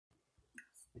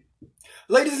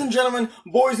Ladies and gentlemen,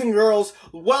 boys and girls,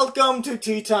 welcome to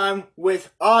Tea Time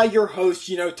with your host,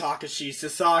 Takashi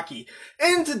Sasaki.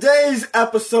 In today's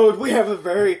episode, we have a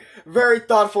very, very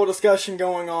thoughtful discussion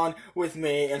going on with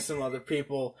me and some other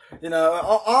people.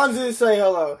 Anzu, say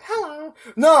hello. Hello.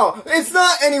 No, it's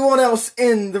not anyone else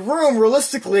in the room,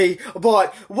 realistically,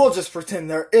 but we'll just pretend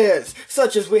there is.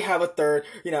 Such as we have a third,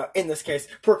 in this case,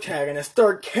 protagonist,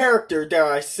 third character, dare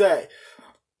I say.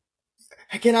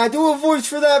 Can I do a voice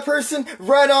for that person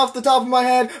right off the top of my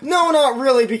head? No, not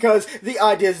really, because the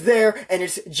idea's there, and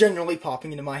it's generally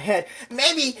popping into my head.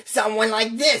 Maybe someone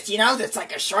like this, that's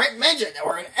like a short midget,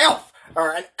 or an elf,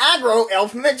 or an aggro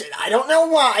elf midget. I don't know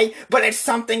why, but it's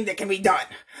something that can be done.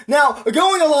 Now,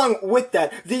 going along with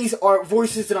that, these are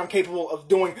voices that I'm capable of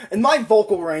doing, and my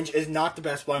vocal range is not the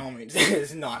best by all means. It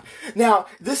is not. Now,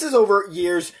 this is over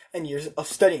years and years of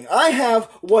studying. I have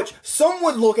what some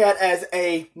would look at as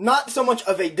not so much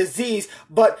of a disease,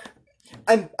 but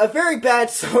a very bad,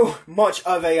 so much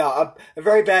of a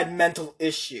very bad mental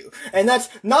issue. And that's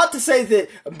not to say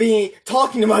that me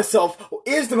talking to myself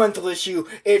is the mental issue,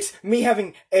 it's me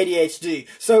having ADHD.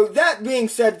 So that being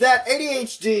said, that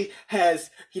ADHD has,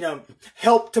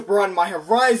 helped to broaden my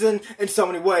horizon in so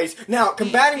many ways. Now,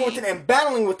 combating with it and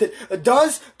battling with it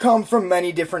does come from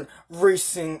many different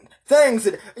recent things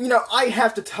that, I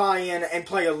have to tie in and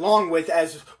play along with,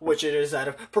 which it is out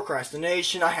of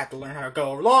procrastination. I have to learn how to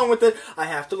go along with it. I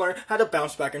have to learn how to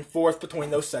bounce back and forth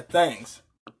between those said things.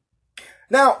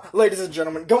 Now, ladies and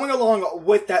gentlemen, going along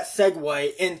with that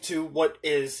segue into what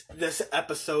is this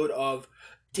episode of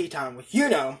Tea Time with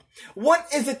what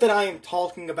is it that I am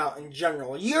talking about in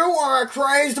general? You are a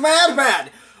crazed madman!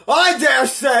 I dare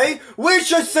say we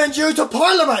should send you to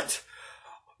Parliament!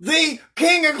 The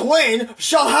king and queen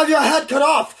shall have your head cut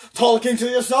off! Talking to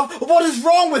yourself, what is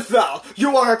wrong with thou?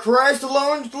 You are a crazed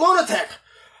lunatic!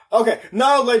 Okay,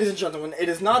 now, ladies and gentlemen, it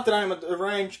is not that I am a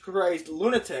deranged, crazed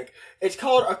lunatic. It's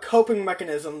called a coping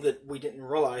mechanism that we didn't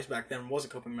realize back then was a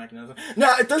coping mechanism.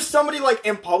 Now, if there's somebody,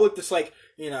 in public that's,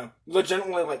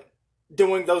 legitimately,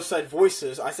 doing those said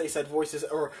voices, I say said voices,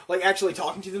 or, actually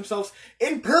talking to themselves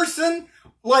in person,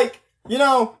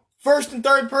 first and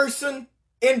third person,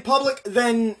 in public,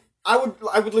 then I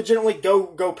would legitimately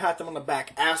go pat them on the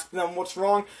back, ask them what's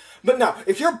wrong. But no,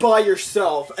 if you're by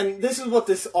yourself, and this is what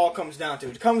this all comes down to.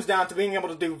 It comes down to being able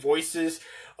to do voices,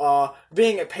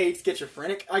 being a paid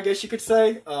schizophrenic, I guess you could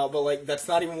say. But that's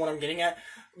not even what I'm getting at.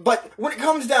 But when it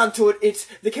comes down to it, it's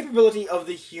the capability of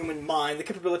the human mind, the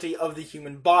capability of the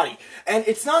human body. And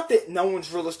it's not that no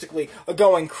one's realistically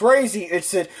going crazy,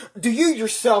 it's that, do you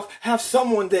yourself have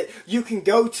someone that you can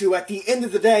go to at the end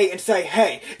of the day and say,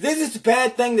 hey, this is a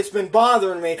bad thing that's been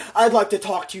bothering me, I'd like to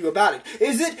talk to you about it.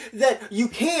 Is it that you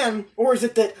can, or is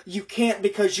it that you can't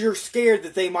because you're scared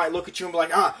that they might look at you and be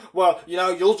like,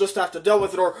 you'll just have to deal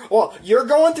with it, or, well, you're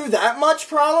going through that much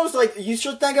problems, you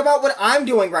should think about what I'm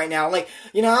doing right now,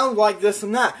 like this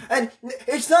and that. And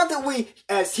it's not that we,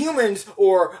 as humans,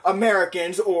 or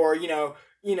Americans, or,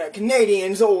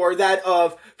 Canadians, or that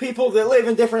of people that live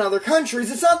in different other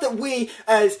countries, it's not that we,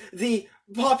 as the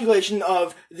population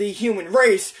of the human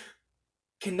race,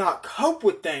 cannot cope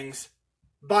with things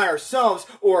by ourselves,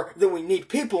 or that we need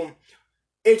people.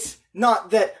 It's not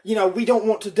that, we don't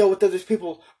want to deal with other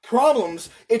people's problems,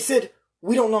 it's that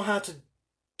we don't know how to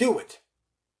do it.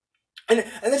 And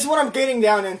this is what I'm getting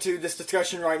down into this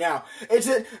discussion right now. It's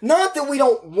that not that we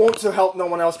don't want to help no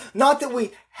one else, not that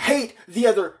we hate the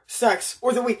other sex,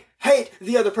 or that we hate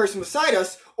the other person beside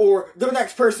us, or the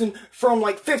next person from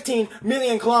 15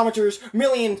 million kilometers,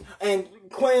 million and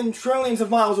quintillions of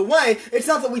miles away. It's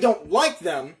not that we don't like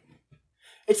them.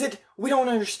 It's that we don't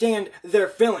understand their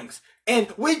feelings.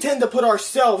 And we tend to put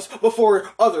ourselves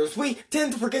before others. We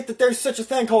tend to forget that there's such a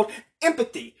thing called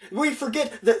empathy. We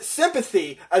forget that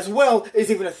sympathy as well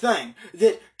is even a thing.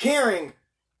 That caring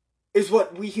is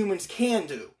what we humans can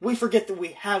do. We forget that we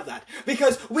have that.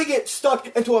 Because we get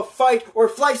stuck into a fight or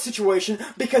flight situation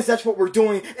because that's what we're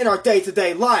doing in our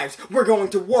day-to-day lives. We're going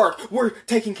to work. We're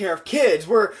taking care of kids.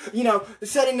 We're,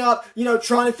 setting up,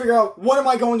 trying to figure out what am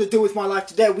I going to do with my life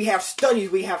today. We have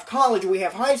studies. We have college. We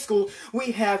have high school.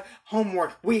 We have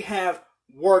homework. We have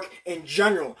work in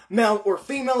general. Male or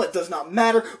female, it does not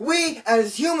matter. We,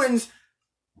 as humans,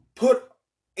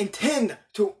 intend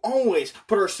to always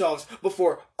put ourselves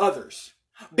before others.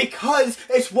 Because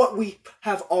it's what we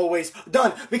have always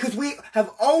done. Because we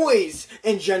have always,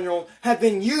 in general, have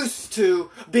been used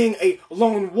to being a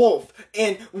lone wolf.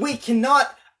 And we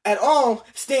cannot at all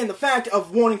stand the fact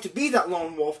of wanting to be that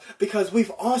lone wolf, because we've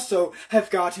also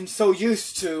have gotten so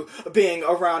used to being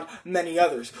around many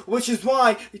others. Which is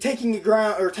why taking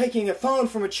a phone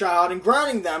from a child and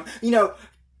grounding them,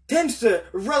 tends to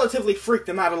relatively freak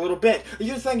them out a little bit.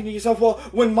 You're thinking to yourself, well,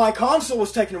 when my console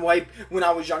was taken away when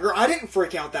I was younger, I didn't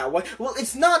freak out that way. Well,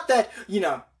 it's not that,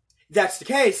 that's the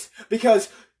case, because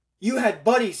you had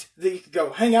buddies that you could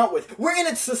go hang out with. We're in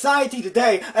a society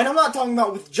today, and I'm not talking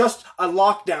about with just a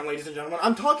lockdown, ladies and gentlemen.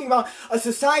 I'm talking about a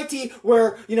society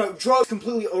where, drugs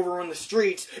completely overrun the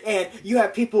streets, and you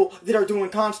have people that are doing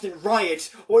constant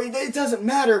riots, or it doesn't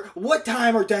matter what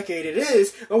time or decade it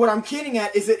is. But what I'm getting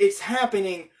at is that it's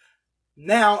happening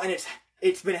now, and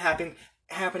it's been happening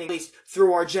at least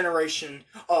through our generation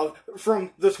from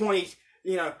the 20s,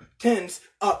 10s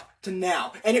up to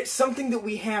now. And it's something that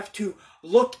we have to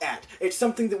look at. It's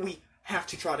something that we have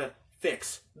to try to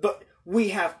fix. But we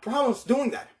have problems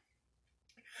doing that.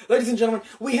 Ladies and gentlemen,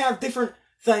 we have different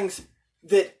things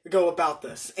that go about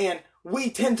this. And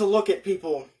we tend to look at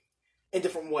people in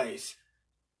different ways.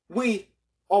 We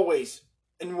always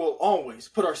and will always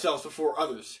put ourselves before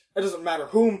others. It doesn't matter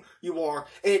whom you are.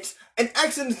 It's an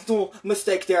accidental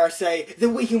mistake, dare I say, that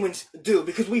we humans do,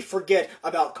 because we forget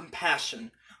about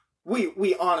compassion.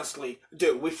 We honestly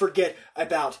do. We forget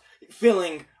about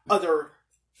feeling other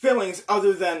feelings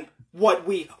other than what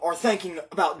we are thinking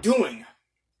about doing.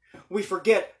 We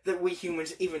forget that we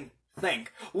humans even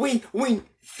think. We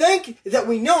think that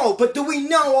we know, but do we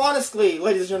know honestly,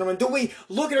 ladies and gentlemen? Do we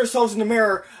look at ourselves in the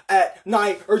mirror at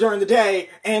night or during the day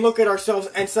and look at ourselves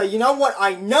and say, you know what,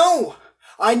 I know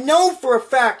for a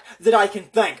fact that I can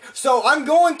think. So I'm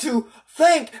going to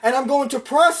think and I'm going to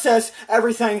process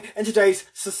everything in today's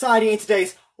society, in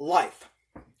today's life.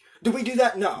 Do we do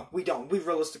that? No, we don't. We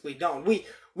realistically don't. We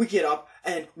get up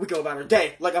and we go about our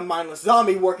day like a mindless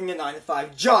zombie working a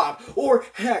 9-to-5 job. Or,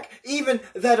 heck, even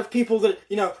that of people that,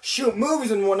 shoot movies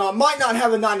and whatnot might not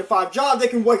have a 9-to-5 job. They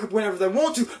can wake up whenever they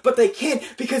want to, but they can't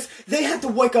because they have to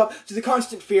wake up to the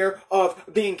constant fear of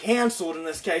being canceled in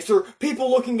this case. Or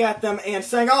people looking at them and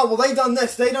saying, oh, well, they done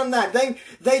this, they done that,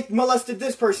 they molested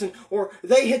this person, or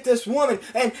they hit this woman.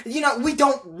 And, we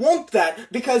don't want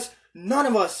that because none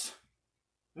of us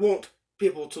want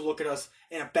people to look at us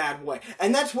in a bad way.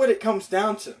 And that's what it comes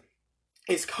down to,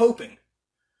 is coping.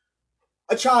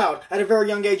 A child, at a very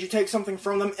young age, you take something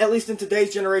from them, at least in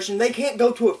today's generation, they can't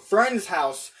go to a friend's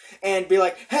house and be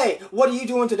like, hey, what are you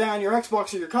doing today on your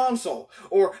Xbox or your console?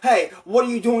 Or, hey, what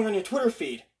are you doing on your Twitter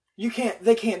feed?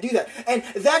 They can't do that. And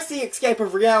that's the escape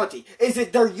of reality, is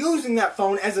that they're using that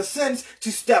phone as a sense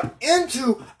to step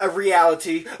into a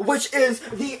reality, which is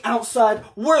the outside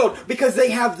world, because they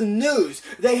have the news.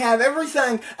 They have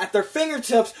everything at their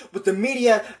fingertips with the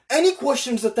media. Any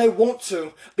questions that they want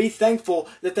to, be thankful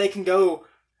that they can go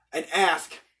and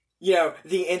ask,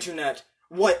 the internet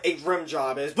what a rim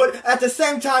job is. But at the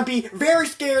same time, be very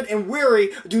scared and weary.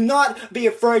 Do not be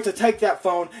afraid to take that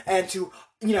phone and to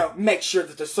make sure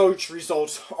that the search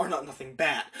results are nothing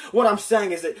bad. What I'm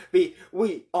saying is that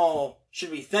we all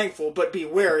should be thankful, but be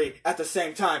wary at the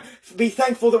same time. Be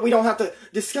thankful that we don't have to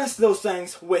discuss those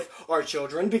things with our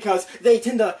children, because they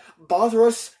tend to bother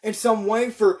us in some way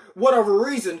for whatever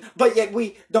reason, but yet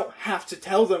we don't have to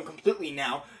tell them completely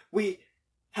now. We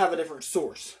have a different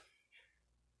source.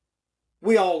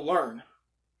 We all learn.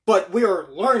 But we are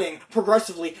learning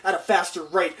progressively at a faster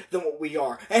rate than what we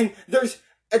are. And there's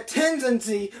a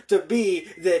tendency to be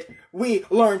that we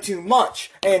learn too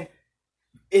much. And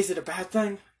is it a bad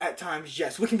thing? At times,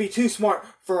 yes. We can be too smart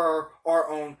for our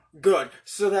own good.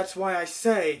 So that's why I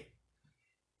say,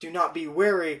 do not be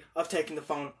wary of taking the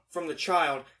phone from the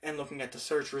child and looking at the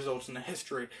search results and the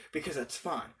history, because that's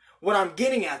fine. What I'm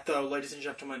getting at, though, ladies and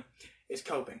gentlemen, is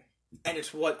coping. And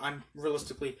it's what I'm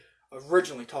realistically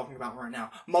originally talking about right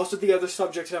now. Most of the other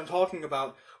subjects that I'm talking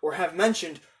about or have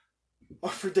mentioned are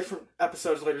for different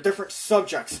episodes later, different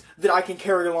subjects that I can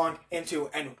carry along into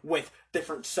and with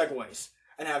different segues,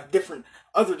 and have different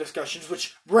other discussions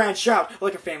which branch out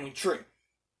like a family tree.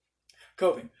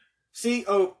 Coping.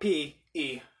 Coping.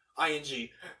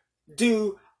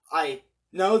 Do I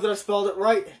know that I spelled it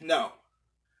right? No.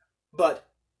 But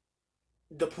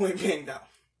the point being, though,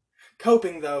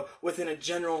 coping, though, within a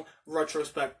general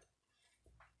retrospect,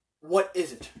 what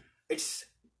is it? It's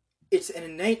an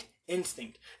innate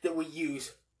instinct that we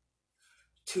use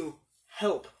to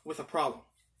help with a problem.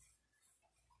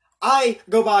 I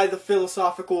go by the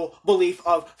philosophical belief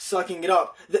of sucking it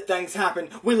up, that things happen,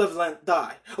 we live, let,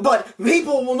 die. But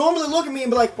people will normally look at me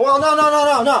and be like, well,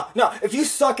 no. If you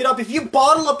suck it up, if you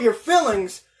bottle up your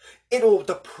feelings, it'll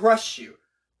depress you.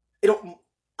 It'll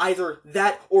either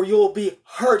that, or you'll be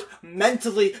hurt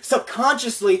mentally,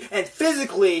 subconsciously, and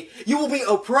physically. You will be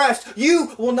oppressed.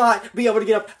 You will not be able to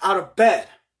get up out of bed.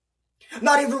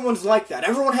 Not everyone's like that.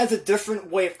 Everyone has a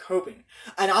different way of coping.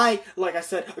 And I, like I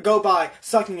said, go by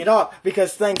sucking it up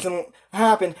because things don't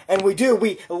happen, and we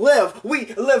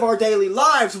live our daily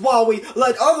lives while we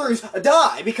let others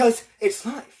die because it's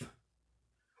life.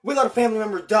 We let a family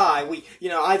member die,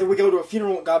 either we go to a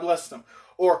funeral, God bless them,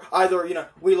 or either,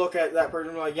 we look at that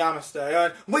person like, Namaste,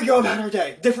 and we go about our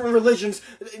day. Different religions,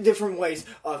 different ways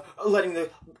of letting the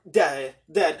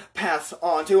dead pass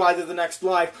on to either the next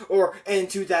life or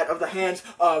into that of the hands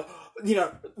of,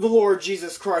 the Lord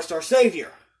Jesus Christ, our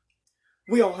Savior.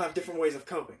 We all have different ways of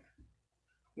coping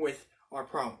with our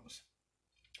problems.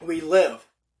 We live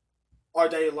our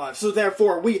daily lives. So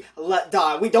therefore, we let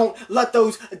die. We don't let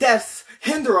those deaths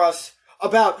hinder us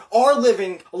about our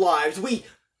living lives. We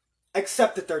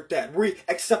accept that they're dead. We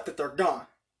accept that they're gone.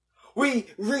 We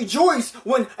rejoice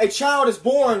when a child is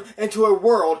born into a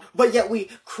world, but yet we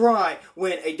cry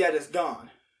when a dead is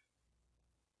gone.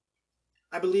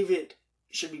 I believe it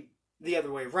should be the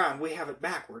other way around. We have it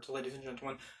backwards, ladies and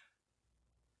gentlemen.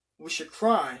 We should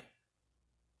cry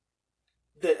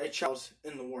that a child's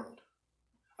in the world.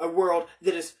 A world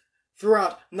that is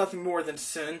throughout nothing more than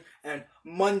sin and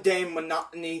mundane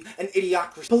monotony and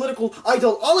idiocracy. Political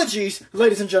ideologies,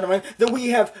 ladies and gentlemen, that we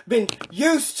have been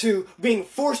used to being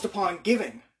forced upon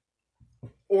giving.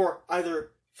 Or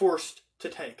either forced to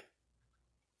take.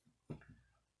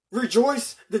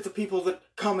 Rejoice that the people that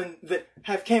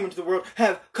came into the world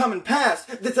have come and passed,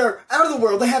 that they're out of the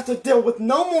world. They have to deal with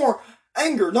no more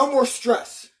anger, no more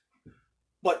stress.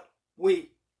 But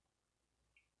we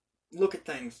look at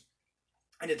things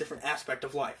in a different aspect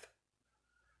of life.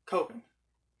 Coping.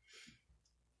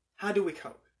 How do we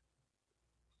cope?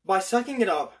 By sucking it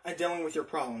up and dealing with your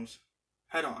problems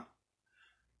head on.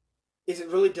 Is it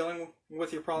really dealing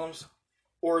with your problems,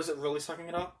 or is it really sucking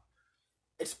it up?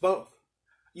 It's both.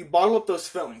 You bottle up those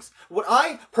feelings. What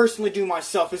I personally do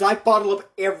myself is I bottle up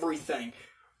everything.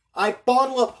 I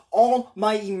bottle up all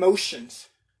my emotions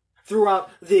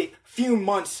throughout the few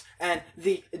months and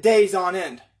the days on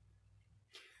end.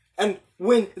 And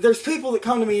when there's people that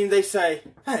come to me and they say,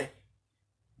 hey,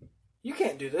 you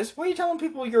can't do this. Why are you telling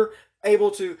people you're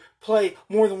able to play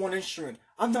more than one instrument?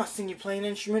 I've not seen you play an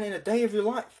instrument in a day of your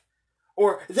life.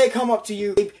 Or they come up to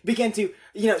you, they begin to,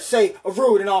 say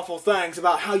rude and awful things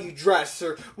about how you dress,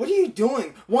 or what are you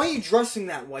doing? Why are you dressing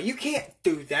that way? You can't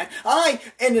do that.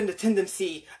 In a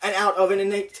tendency and out of an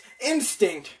innate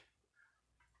instinct,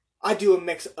 I do a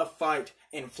mix of fight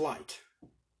and flight.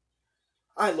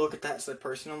 I look at that said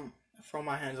person, I throw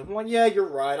my hands up, I'm like, yeah, you're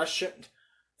right, I shouldn't.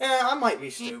 Yeah, I might be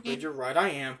stupid, you're right, I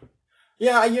am.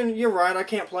 Yeah, you're right, I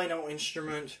can't play no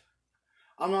instrument.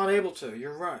 I'm not able to,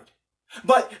 you're right.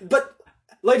 But,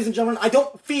 ladies and gentlemen, I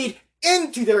don't feed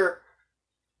into their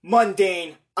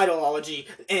mundane ideology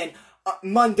and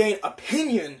mundane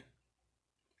opinion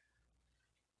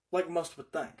like most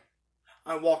would think.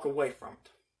 I walk away from it.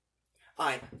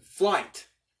 I flight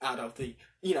out of the,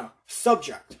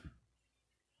 subject.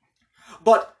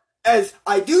 But as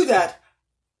I do that,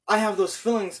 I have those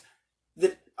feelings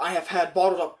that I have had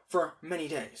bottled up for many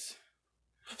days.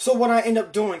 So what I end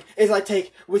up doing is I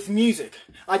take with music,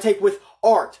 I take with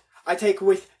art, I take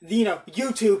with,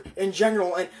 YouTube in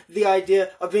general, and the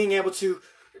idea of being able to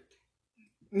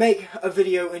make a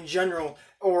video in general,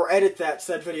 or edit that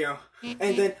said video,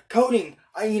 and then coding,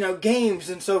 games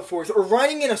and so forth, or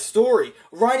writing a story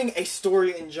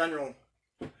in general.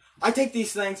 I take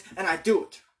these things and I do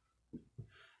it.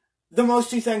 The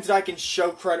most two things that I can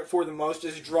show credit for the most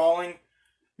is drawing,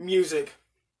 music,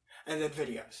 and then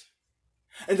videos.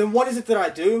 And then what is it that I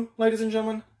do, ladies and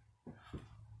gentlemen?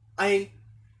 I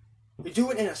do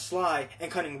it in a sly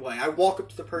and cunning way. I walk up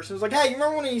to the person who's like, hey, you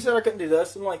remember when you said I couldn't do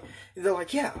this? And they're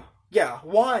like, yeah,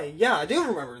 why? Yeah, I do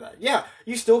remember that. Yeah,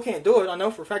 you still can't do it. I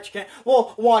know for a fact you can't.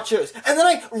 Well, watch this. And then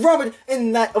I rub it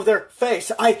in that of their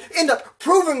face. I end up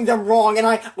proving them wrong, and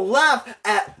I laugh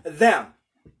at them.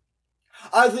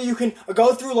 Either you can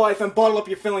go through life and bottle up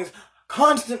your feelings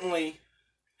constantly,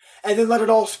 and then let it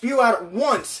all spew out at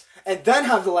once, and then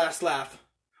have the last laugh,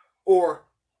 or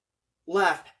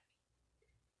laugh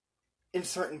in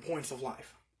certain points of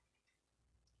life.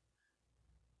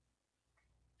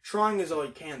 Trying is all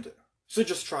you can do, so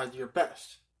just try your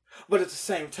best. But at the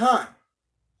same time,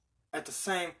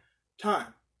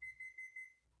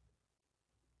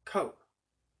 cope.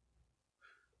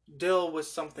 Deal with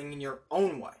something in your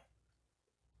own way.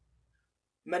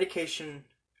 Medication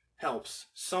helps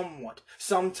somewhat,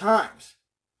 sometimes.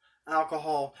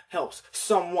 Alcohol helps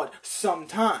somewhat,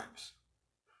 sometimes.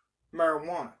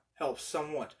 Marijuana helps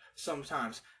somewhat,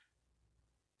 sometimes.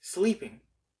 Sleeping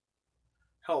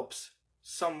helps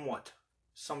somewhat,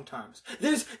 sometimes.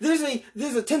 There's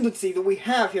a tendency that we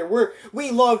have here where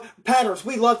we love patterns,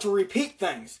 we love to repeat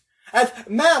things. As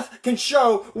math can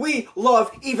show, we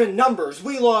love even numbers.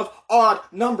 We love odd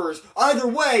numbers. Either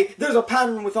way, there's a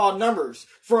pattern with odd numbers.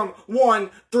 From 1,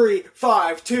 3,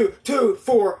 5, 2, 2,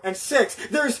 4, and 6.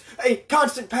 There's a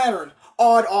constant pattern.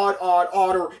 Odd, odd, odd,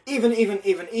 odd, or even, even,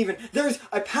 even, even. There's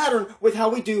a pattern with how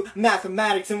we do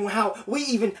mathematics and how we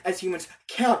even, as humans,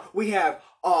 count. We have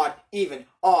odd, even,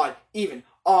 odd, even,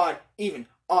 odd, even,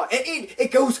 odd. And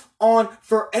it goes on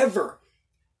forever.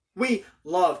 We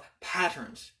love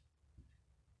patterns.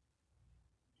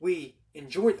 We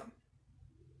enjoy them.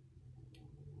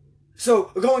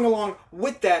 So, going along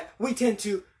with that, we tend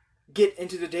to get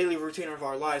into the daily routine of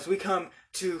our lives. We come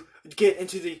to get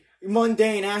into the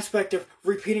mundane aspect of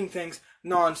repeating things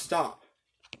non-stop.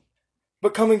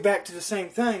 But coming back to the same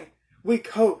thing, we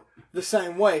cope the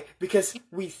same way because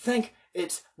we think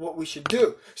it's what we should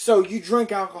do. So you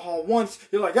drink alcohol once,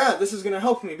 you're like, this is going to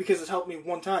help me because it's helped me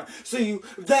one time. So you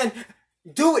then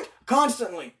do it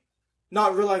constantly,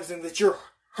 not realizing that you're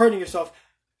hurting yourself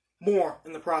more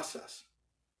in the process.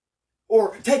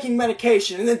 Or taking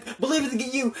medication, and then believing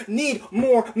that you need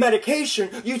more medication,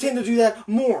 you tend to do that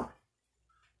more.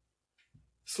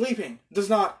 Sleeping does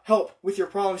not help with your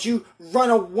problems. You run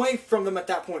away from them at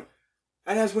that point.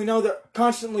 And as we know, that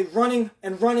constantly running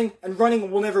and running and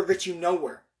running will never get you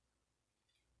nowhere.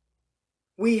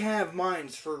 We have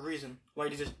minds for a reason,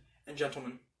 ladies and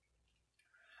gentlemen.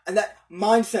 And that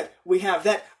mindset we have,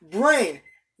 that brain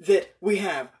that we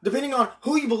have, depending on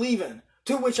who you believe in,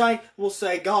 to which I will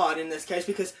say God in this case,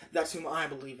 because that's whom I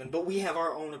believe in. But we have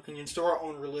our own opinions to our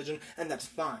own religion, and that's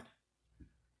fine.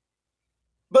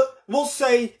 But we'll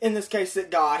say in this case that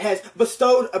God has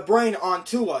bestowed a brain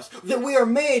onto us, that we are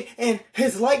made in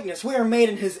His likeness, we are made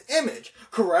in His image,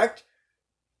 correct?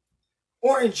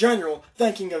 Or in general,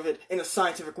 thinking of it in a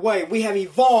scientific way, we have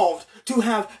evolved to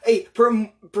have a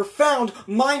profound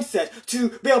mindset to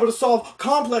be able to solve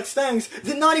complex things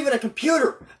that not even a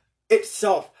computer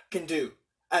itself can do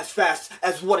as fast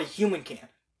as what a human can.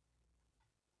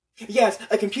 Yes,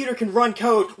 a computer can run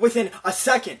code within a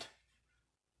second,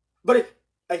 but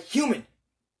a human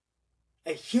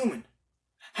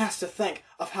has to think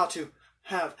of how to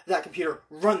have that computer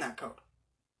run that code.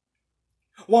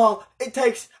 While it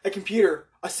takes a computer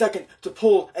a second to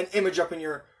pull an image up in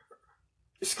your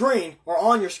screen or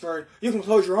on your screen, you can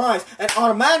close your eyes and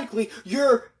automatically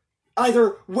you're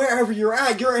either wherever you're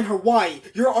at. You're in Hawaii,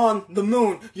 you're on the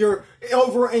moon, you're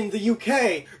over in the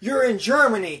UK, you're in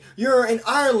Germany, you're in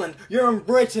Ireland, you're in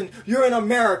Britain, you're in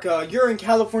America, you're in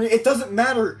California. It doesn't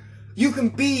matter. You can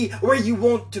be where you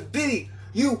want to be.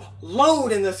 You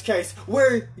load, in this case,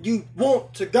 where you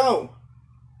want to go.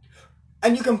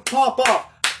 And you can pop up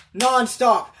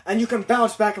non-stop, and you can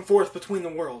bounce back and forth between the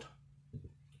world.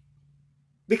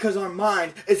 Because our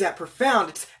mind is that profound,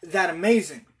 it's that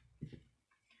amazing.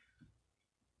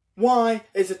 Why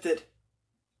is it that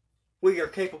we are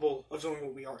capable of doing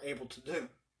what we are able to do?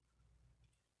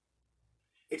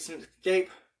 It's an escape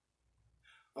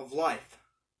of life,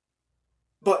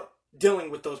 but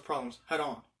dealing with those problems head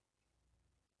on.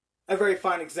 A very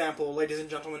fine example, ladies and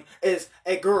gentlemen, is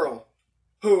a girl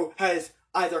who has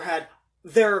either had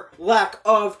their lack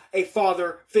of a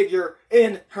father figure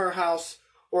in her house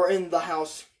or in the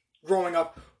house growing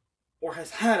up, or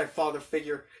has had a father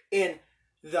figure in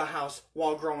the house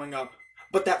while growing up,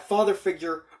 but that father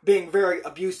figure being very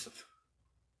abusive.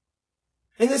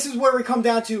 And this is where we come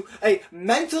down to a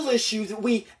mental issue that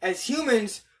we as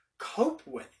humans cope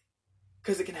with,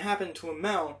 because it can happen to a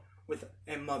male with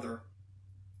a mother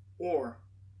or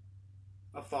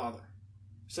a father,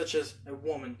 such as a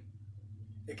woman.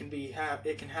 It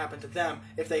can happen to them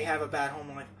if they have a bad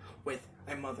home life with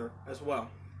a mother as well.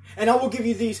 And I will give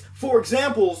you these 4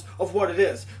 examples of what it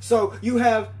is. So you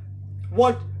have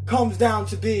what comes down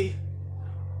to be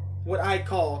what I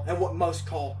call, and what most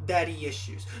call, daddy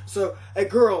issues. So a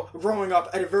girl growing up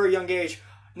at a very young age,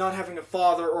 not having a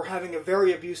father or having a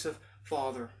very abusive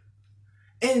father.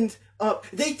 And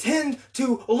they tend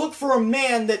to look for a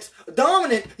man that's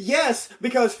dominant, yes,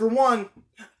 because for one,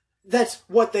 that's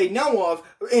what they know of,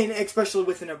 and especially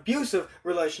with an abusive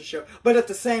relationship. But at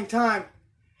the same time,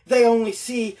 they only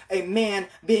see a man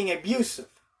being abusive.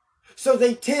 So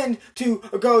they tend to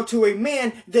go to a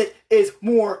man that is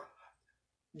more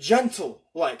gentle,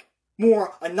 like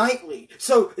more a knightly.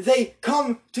 So they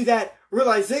come to that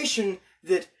realization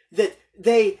that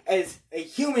they, as a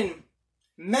human,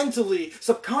 mentally,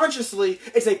 subconsciously,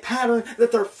 it's a pattern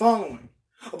that they're following.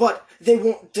 But they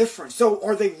want different. So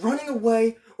are they running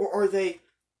away, or are they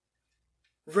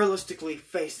realistically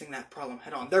facing that problem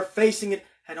head on? They're facing it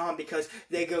head on because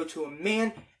they go to a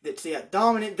man that's yet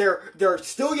dominant. They're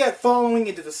still yet following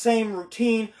into the same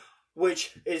routine,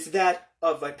 which is that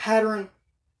of a pattern,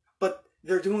 but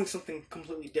they're doing something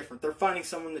completely different. They're finding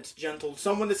someone that's gentle,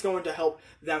 someone that's going to help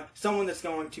them, someone that's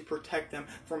going to protect them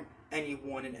from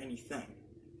anyone and anything.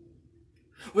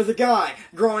 With a guy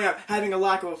growing up having a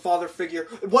lack of a father figure,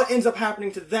 what ends up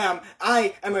happening to them,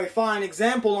 I am a fine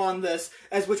example on this,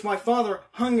 as which my father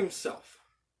hung himself.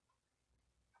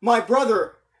 My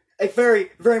brother, a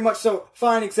very, very much so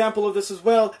fine example of this as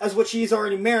well, as which he's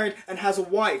already married and has a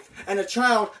wife and a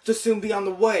child to soon be on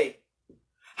the way.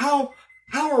 How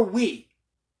are we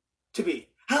to be?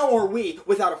 How are we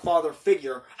without a father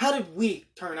figure? How did we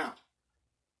turn out?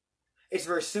 It's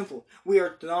very simple. We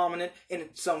are dominant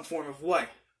in some form of way.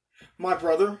 My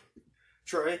brother,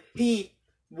 Trey,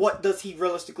 what does he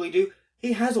realistically do?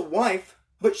 He has a wife,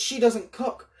 but she doesn't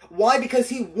cook. Why? Because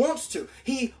he wants to.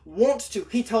 He wants to.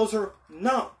 He tells her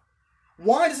no.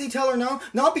 Why does he tell her no?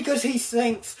 Not because he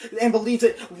thinks and believes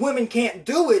that women can't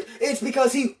do it. It's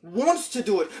because he wants to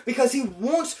do it. Because he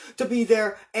wants to be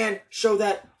there and show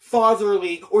that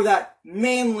fatherly or that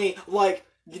manly,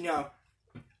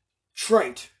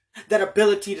 trait. That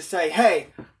ability to say, hey,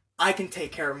 I can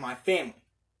take care of my family.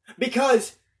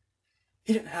 Because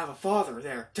he didn't have a father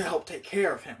there to help take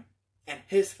care of him and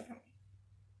his family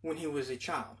when he was a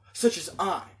child, such as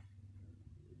I.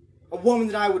 A woman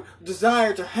that I would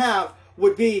desire to have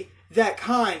would be that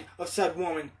kind of said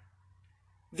woman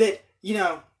that,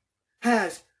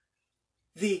 has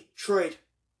the trait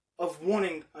of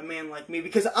wanting a man like me,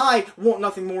 because I want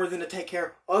nothing more than to take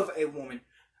care of a woman,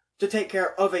 to take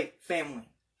care of a family.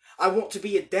 I want to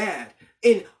be a dad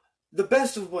in the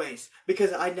best of ways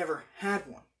because I never had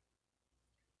one.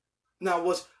 Now,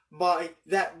 by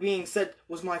that being said,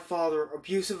 was my father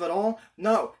abusive at all?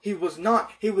 No, he was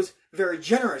not. He was very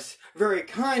generous, very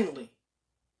kindly.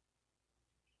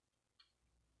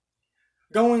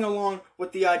 Going along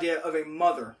with the idea of a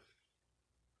mother,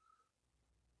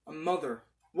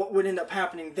 what would end up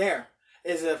happening there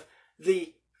is if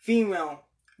the female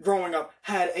growing up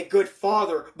had a good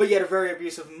father, but yet a very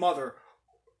abusive mother.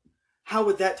 How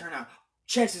would that turn out?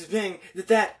 Chances being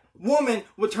that woman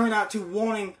would turn out to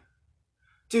wanting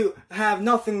to have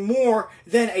nothing more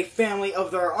than a family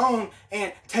of their own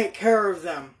and take care of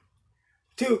them.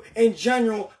 To, in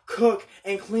general, cook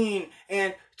and clean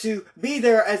and to be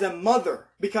there as a mother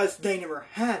because they never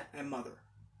had a mother.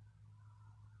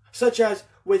 Such as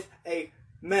with a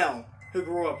male who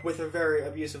grew up with a very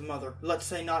abusive mother. Let's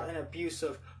say not an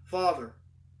abusive father,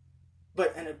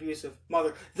 but an abusive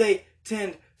mother. They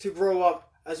tend to grow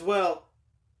up as well.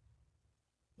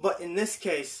 But in this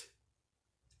case,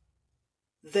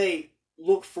 they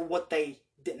look for what they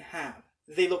didn't have.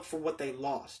 They look for what they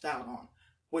lost out on,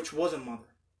 which was a mother.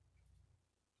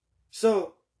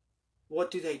 So, what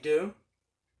do?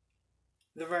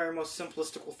 The very most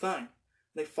simplistical thing.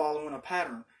 They follow in a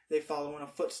pattern. They follow in a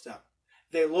footstep.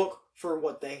 They look for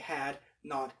what they had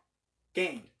not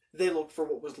gained. They look for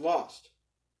what was lost.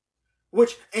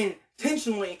 Which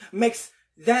intentionally makes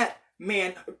that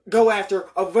man go after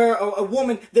a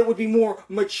woman that would be more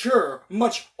mature,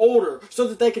 much older, so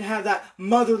that they can have that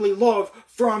motherly love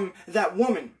from that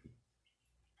woman.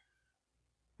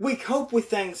 We cope with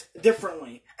things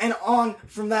differently, and on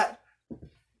from that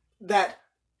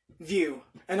view,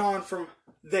 and on from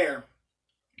there.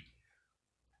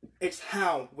 It's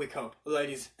how we cope,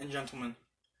 ladies and gentlemen.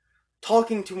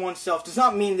 Talking to oneself does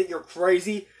not mean that you're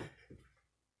crazy.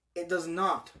 It does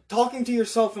not. Talking to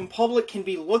yourself in public can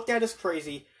be looked at as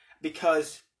crazy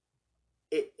because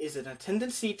it is a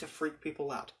tendency to freak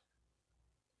people out.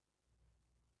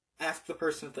 Ask the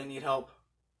person if they need help.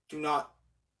 Do not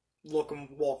look and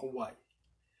walk away.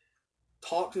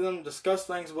 Talk to them, discuss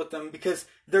things with them, because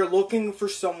they're looking for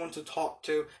someone to talk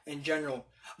to in general,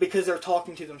 because they're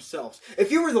talking to themselves.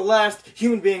 If you were the last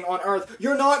human being on earth,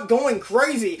 you're not going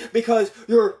crazy because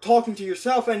you're talking to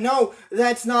yourself. And no,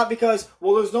 that's not because,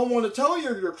 well, there's no one to tell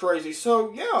you you're crazy,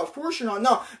 so yeah, of course you're not.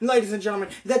 No, ladies and gentlemen,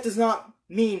 that does not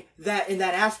mean that in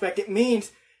that aspect. It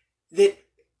means that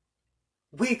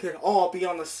we could all be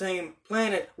on the same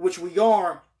planet, which we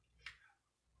are,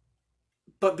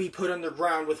 but be put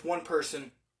underground with one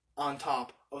person on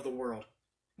top of the world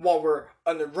while we're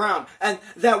underground. And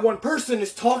that one person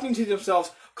is talking to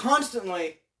themselves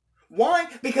constantly. Why?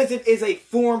 Because it is a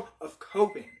form of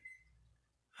coping.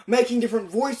 Making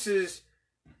different voices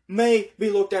may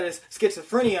be looked at as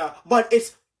schizophrenia, but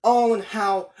it's all in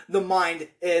how the mind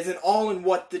is and all in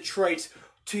what the traits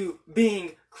to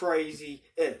being crazy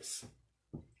is.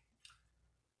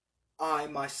 I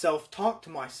myself talk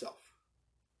to myself.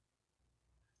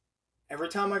 Every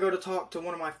time I go to talk to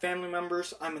one of my family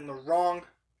members, I'm in the wrong,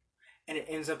 and it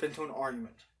ends up into an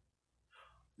argument.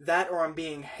 That, or I'm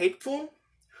being hateful,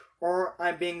 or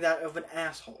I'm being that of an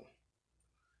asshole.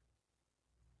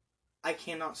 I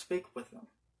cannot speak with them.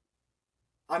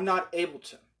 I'm not able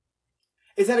to.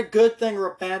 Is that a good thing or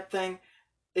a bad thing?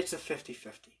 It's a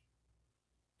 50-50.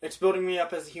 It's building me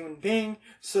up as a human being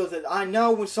so that I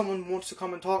know when someone wants to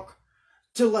come and talk,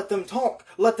 to let them talk.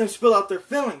 Let them spill out their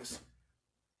feelings.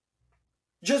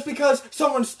 Just because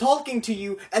someone's talking to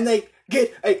you and they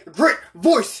get a great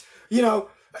voice,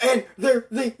 and they're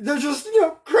just,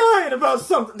 crying about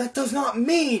something, that does not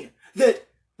mean that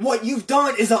what you've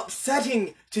done is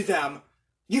upsetting to them.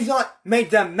 You've not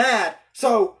made them mad,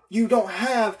 so you don't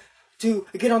have to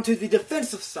get onto the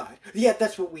defensive side. Yet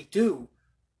that's what we do.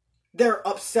 They're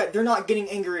upset. They're not getting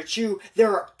angry at you.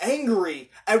 They're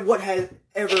angry at what has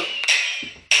ever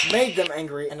made them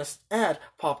angry, and an ad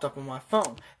popped up on my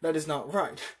phone. That is not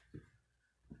right.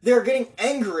 They're getting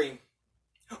angry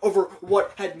over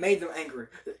what had made them angry.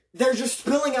 They're just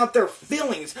spilling out their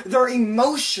feelings, their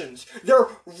emotions. They're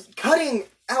cutting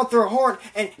out their heart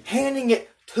and handing it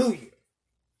to you.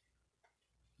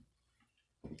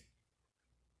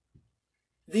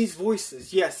 These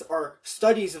voices, yes, are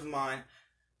studies of mine,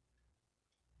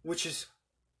 which is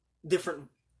different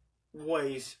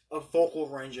ways of vocal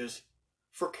ranges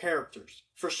for characters,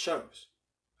 for shows.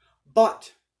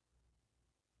 But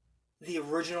the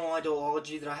original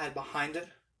ideology that I had behind it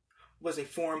was a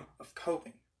form of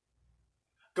coping.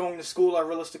 Going to school, I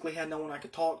realistically had no one I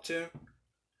could talk to.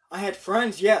 I had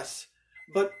friends, yes,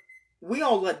 but we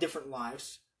all led different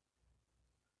lives.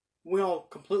 We all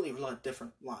completely led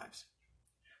different lives.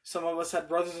 Some of us had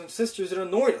brothers and sisters that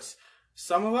annoyed us.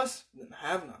 Some of us didn't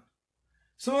have none.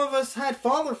 Some of us had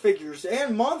father figures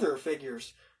and mother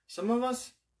figures. Some of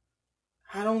us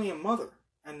had only a mother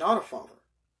and not a father.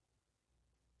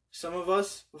 Some of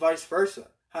us, vice versa,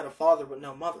 had a father but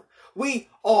no mother. We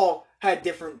all had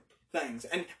different things.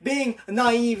 And being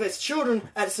naive as children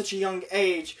at such a young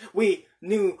age, we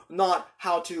knew not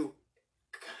how to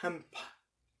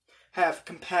have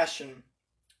compassion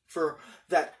for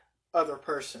that other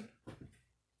person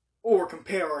or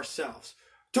compare ourselves,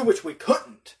 to which we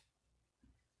couldn't.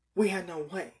 We had no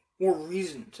way or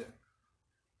reason to.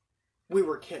 We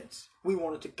were kids. We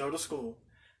wanted to go to school,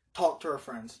 talk to our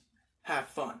friends, have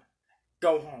fun,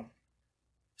 go home,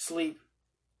 sleep,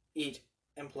 eat,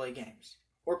 and play games.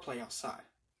 Or play outside.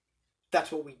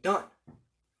 That's what we done.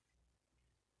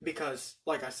 Because,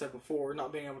 like I said before,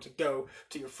 not being able to go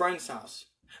to your friend's house.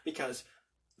 Because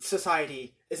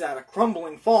society is at a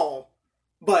crumbling fall,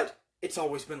 but it's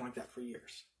always been like that for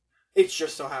years. It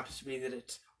just so happens to be that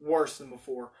it's worse than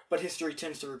before, but history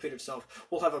tends to repeat itself.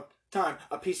 We'll have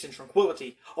a peace and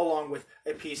tranquility, along with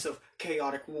a piece of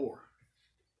chaotic war.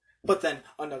 But then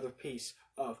another piece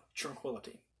of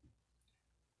tranquility.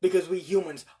 Because we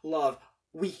humans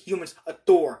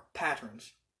adore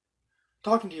patterns.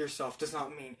 Talking to yourself does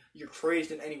not mean you're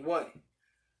crazed in any way.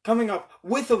 Coming up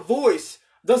with a voice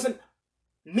doesn't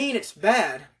mean it's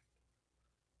bad.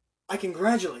 I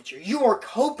congratulate you. You are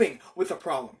coping with a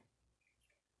problem.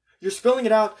 You're spilling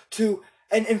it out to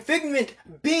an infigment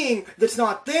being that's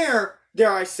not there,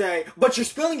 dare I say, but you're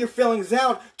spilling your feelings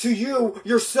out to you,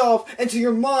 yourself, and to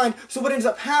your mind. So what ends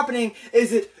up happening is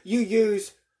that you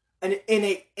use an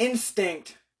innate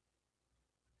instinct,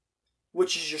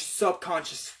 which is your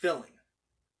subconscious feeling.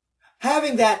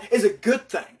 Having that is a good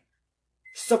thing.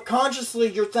 Subconsciously,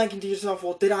 you're thinking to yourself,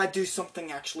 well, did I do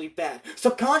something actually bad?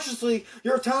 Subconsciously,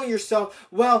 you're telling yourself,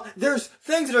 well, there's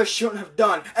things that I shouldn't have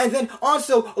done. And then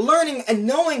also learning and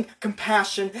knowing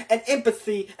compassion and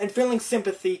empathy and feeling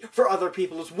sympathy for other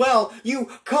people as well. You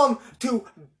come to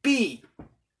be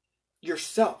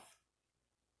yourself.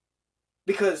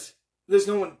 Because there's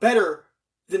no one better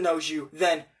that knows you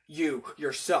than you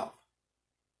yourself.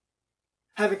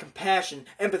 Having compassion,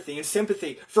 empathy, and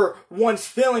sympathy for one's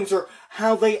feelings or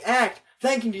how they act.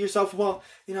 Thinking to yourself, well,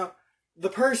 the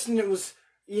person that was,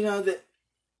 that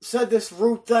said this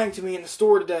rude thing to me in the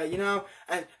store today,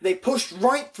 and they pushed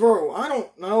right through. I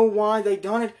don't know why they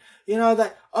done it,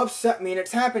 that upset me. And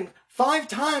it's happened 5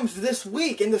 times this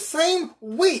week, in the same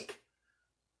week.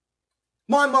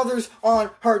 My mother's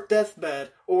on her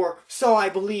deathbed, or so I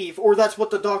believe, or that's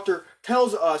what the doctor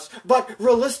tells us. But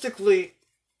realistically,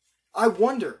 I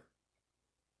wonder.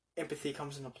 Empathy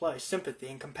comes into play. Sympathy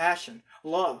and compassion.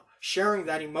 Love. Sharing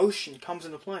that emotion comes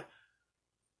into play.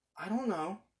 I don't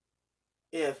know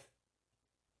if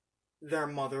their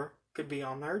mother could be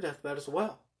on their deathbed as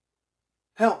well.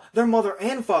 Hell, their mother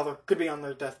and father could be on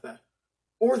their deathbed.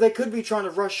 Or they could be trying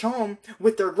to rush home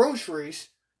with their groceries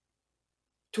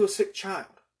to a sick child.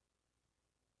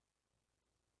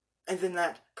 and then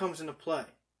that comes into play.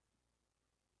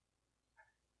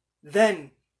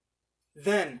 Then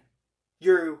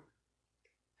you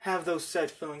have those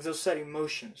said feelings, those said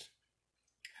emotions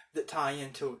that tie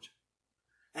into it.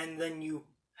 And then you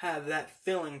have that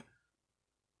feeling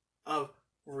of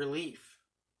relief,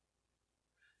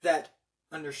 that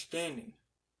understanding,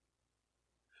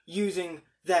 using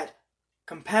that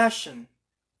compassion,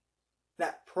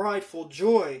 that prideful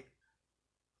joy,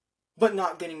 but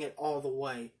not getting it all the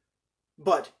way,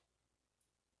 but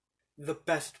the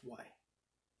best way.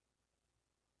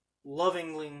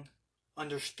 Lovingly,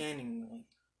 understandingly,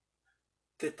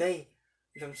 that they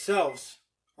themselves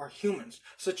are humans,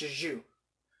 such as you.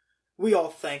 We all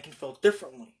think and feel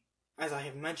differently, as I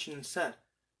have mentioned and said.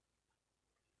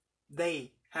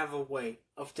 They have a way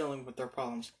of dealing with their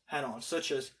problems head on,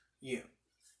 such as you.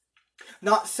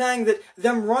 Not saying that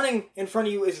them running in front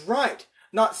of you is right.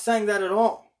 Not saying that at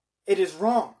all. It is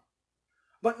wrong.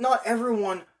 But not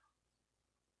everyone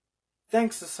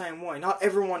thinks the same way. Not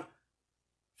everyone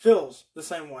feels the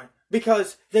same way.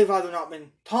 Because they've either not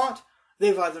been taught,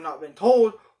 they've either not been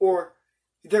told, or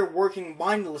they're working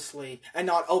mindlessly and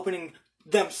not opening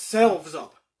themselves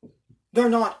up. They're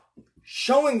not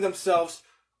showing themselves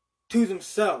to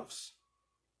themselves.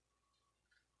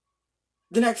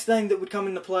 The next thing that would come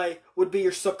into play would be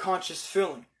your subconscious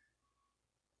feeling.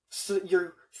 So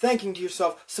you're thinking to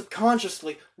yourself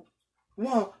subconsciously,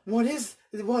 well,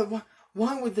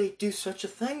 why would they do such a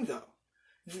thing though?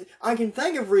 I can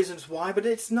think of reasons why, but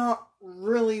it's not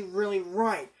really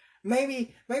right.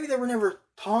 Maybe they were never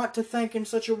taught to think in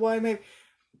such a way.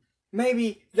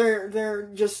 Maybe they're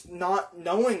just not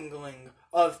knowing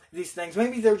of these things.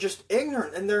 Maybe they're just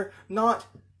ignorant and they're not.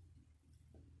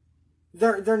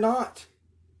 They're not.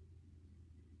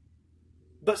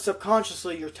 But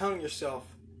subconsciously, you're telling yourself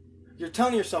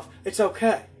it's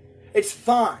okay, it's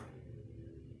fine.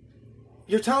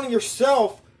 You're telling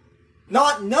yourself,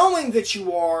 not knowing that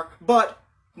you are, but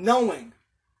knowing.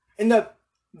 In the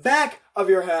back of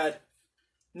your head,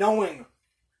 knowing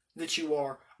that you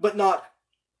are, but not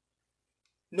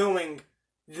knowing,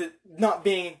 not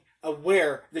being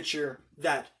aware that you're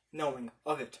that knowing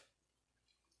of it.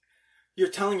 You're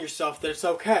telling yourself that it's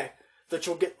okay, that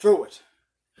you'll get through it.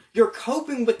 You're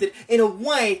coping with it in a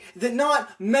way that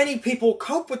not many people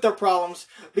cope with their problems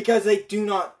because they do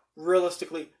not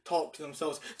realistically talk to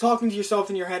themselves. Talking to yourself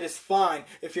in your head is fine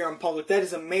if you're in public. That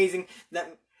is amazing.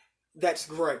 That's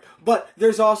great. But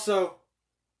there's also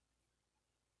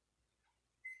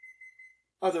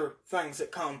other things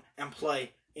that come and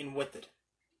play in with it.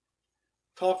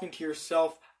 Talking to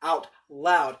yourself out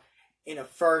loud in a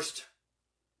first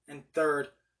and third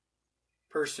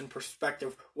person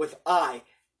perspective with I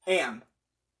am,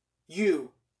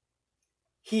 you,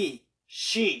 he,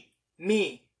 she,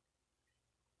 me.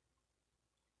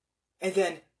 And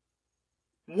then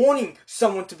wanting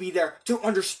someone to be there to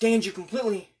understand you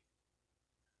completely,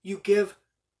 you give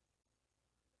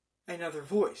another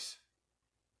voice.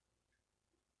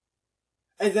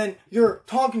 And then you're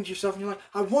talking to yourself and you're like,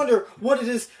 I wonder what it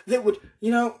is that would,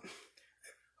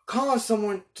 cause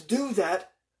someone to do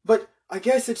that, but I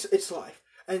guess it's life.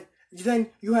 And then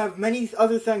you have many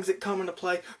other things that come into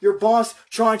play. Your boss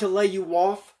trying to lay you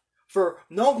off for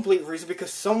no complete reason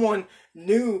because someone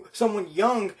new, someone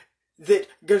young that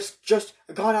just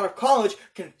got out of college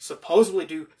can supposedly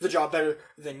do the job better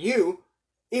than you,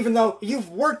 even though you've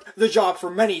worked the job for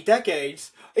many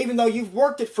decades, even though you've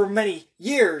worked it for many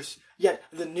years, yet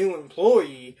the new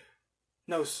employee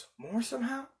knows more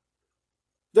somehow.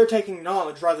 They're taking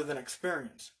knowledge rather than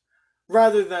experience,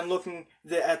 rather than looking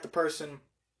at the person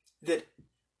that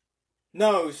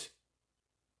knows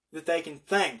that they can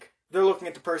think. They're looking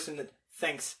at the person that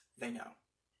thinks they know.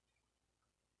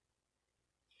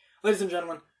 Ladies and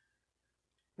gentlemen,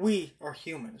 we are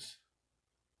humans.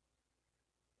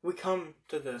 We come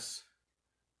to this.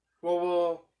 Well,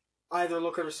 we'll either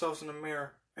look at ourselves in the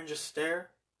mirror and just stare,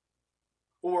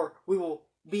 or we will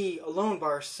be alone by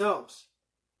ourselves,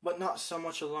 but not so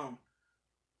much alone.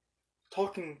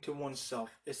 Talking to oneself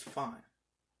is fine.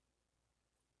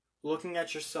 Looking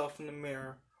at yourself in the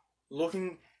mirror,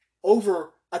 looking over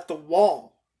at the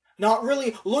wall. Not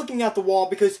really looking at the wall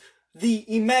because the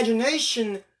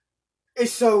imagination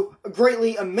is so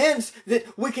greatly immense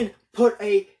that we can put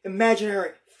an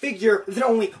imaginary figure that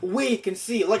only we can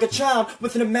see. Like a child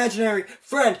with an imaginary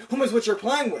friend whom is what you're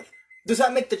playing with. Does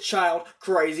that make the child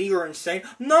crazy or insane?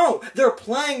 No, they're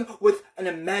playing with an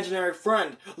imaginary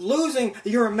friend. Losing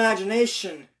your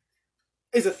imagination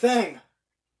is a thing.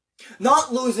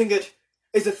 Not losing it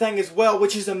is a thing as well,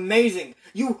 which is amazing.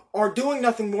 You are doing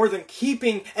nothing more than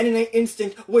keeping an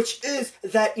instinct, which is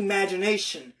that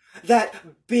imagination.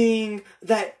 that being,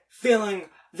 that feeling,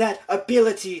 that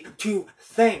ability to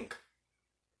think.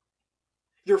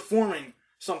 You're forming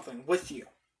something with you,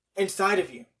 inside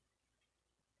of you.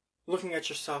 Looking at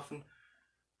yourself and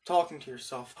talking to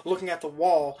yourself, looking at the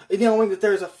wall, and knowing that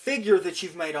there's a figure that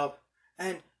you've made up,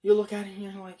 and you look at it and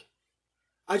you're like,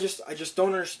 I just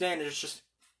don't understand it. It's just,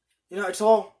 it's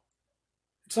all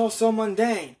so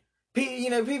mundane.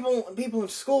 People in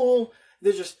school,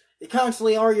 they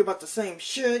constantly argue about the same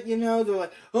shit, they're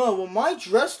like, oh, well, my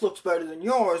dress looks better than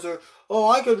yours, or, oh,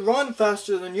 I could run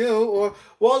faster than you, or,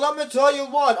 well, let me tell you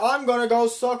what, I'm gonna go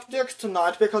suck dicks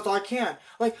tonight because I can.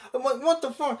 Like, what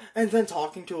the fuck? And then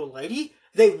talking to a lady,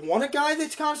 they want a guy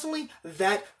that's constantly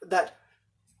that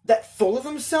full of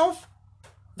himself.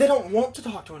 They don't want to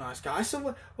talk to a nice guy,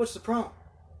 so what's the problem?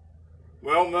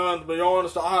 Well, man, to be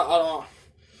honest, I don't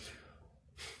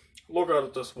look at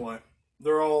it this way.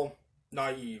 They're all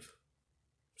naive.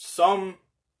 Some,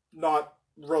 not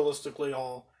realistically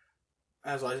all,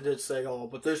 as I did say all,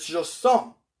 but there's just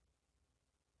some.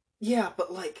 Yeah, but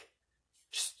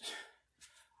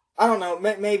I don't know,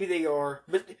 maybe they are,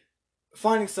 but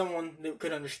finding someone that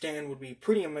could understand would be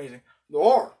pretty amazing.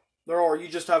 There are, you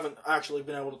just haven't actually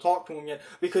been able to talk to them yet,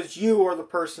 because you are the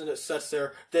person that sits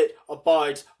there, that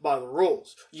abides by the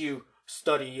rules. You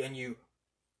study and you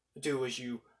do as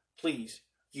you please.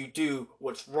 You do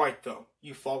what's right, though.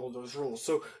 You follow those rules.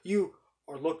 So you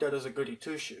are looked at as a goody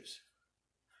two-shoes.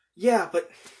 Yeah,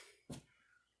 but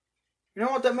you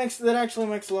know what? That actually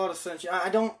makes a lot of sense. I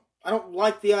don't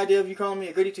like the idea of you calling me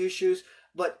a goody two-shoes,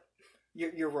 but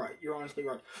you're right. You're honestly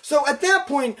right. So at that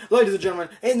point, ladies and gentlemen,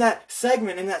 in that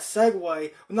segment, in that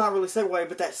segue, not really segue,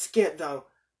 but that skit, though,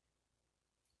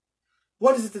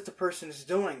 what is it that the person is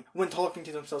doing when talking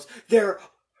to themselves? They're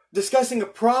discussing a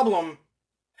problem.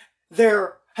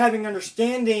 They're having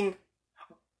understanding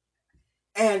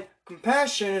and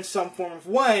compassion in some form of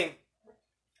way,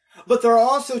 but they're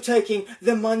also taking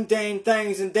the mundane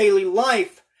things in daily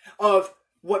life of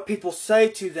what people say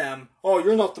to them. Oh,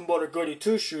 you're nothing but a goody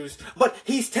two-shoes. But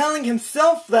he's telling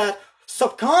himself that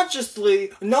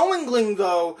subconsciously, knowingly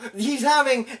though, he's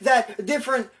having that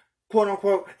different,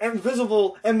 quote-unquote,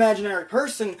 invisible imaginary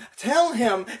person tell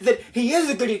him that he is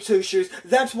a goody two-shoes.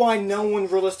 That's why no one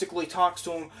realistically talks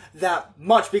to him that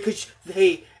much, because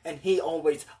he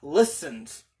always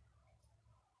listens.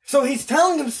 So he's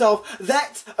telling himself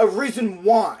that's a reason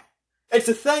why. It's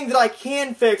a thing that I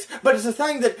can fix, but it's a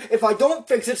thing that if I don't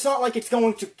fix, it's not like it's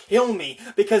going to kill me,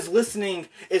 because listening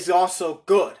is also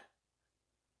good.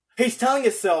 He's telling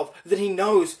himself that he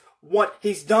knows what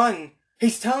he's done.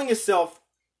 He's telling himself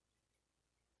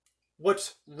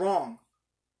what's wrong.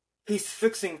 He's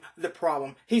fixing the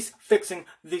problem. He's fixing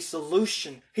the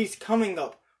solution. He's coming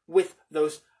up with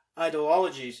those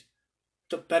ideologies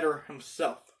to better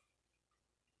himself.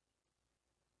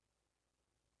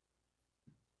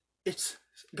 It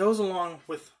goes along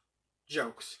with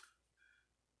jokes.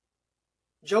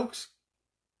 Jokes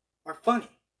are funny.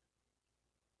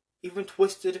 Even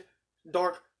twisted,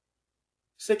 dark,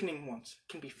 sickening ones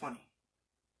can be funny.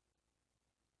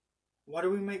 Why do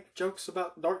we make jokes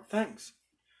about dark things?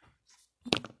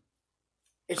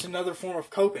 It's another form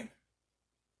of coping.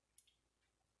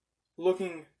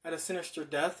 Looking at a sinister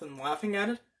death and laughing at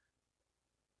it.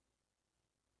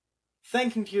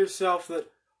 Thinking to yourself that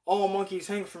all monkeys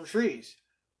hang from trees.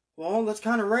 Well, that's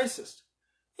kind of racist.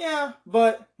 Yeah,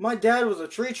 but my dad was a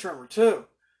tree trimmer too.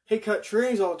 He cut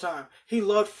trees all the time. He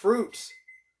loved fruits.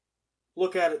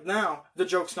 Look at it now. The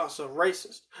joke's not so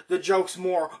racist. The joke's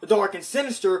more dark and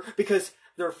sinister because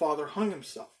their father hung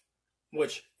himself.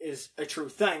 Which is a true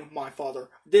thing. My father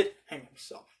did hang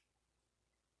himself.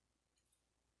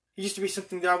 It used to be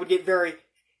something that I would get very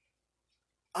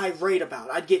irate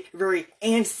about. I'd get very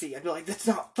antsy. I'd be like, that's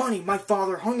not funny. My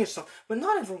father hung himself. But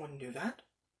not everyone knew that.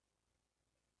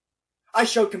 I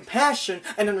showed compassion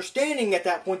and understanding at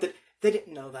that point that they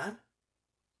didn't know that.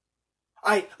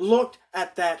 I looked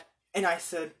at that and I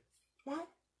said, well,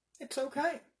 it's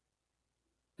okay.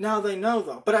 Now they know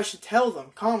though, but I should tell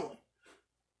them calmly.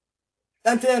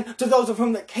 And then to those of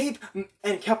whom that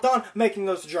kept on making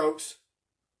those jokes,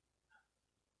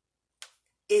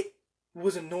 it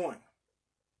was annoying.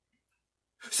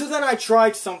 So then I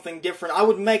tried something different. I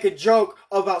would make a joke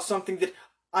about something that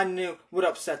I knew would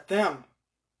upset them.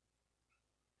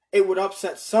 It would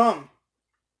upset some.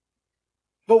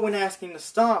 But when asking to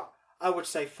stop, I would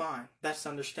say, fine, that's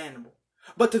understandable.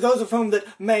 But to those of whom that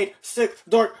made sick,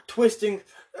 dark, twisting,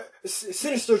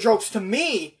 sinister jokes to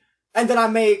me, and then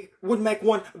I would make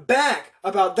one back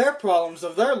about their problems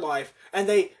of their life, and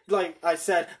they, like I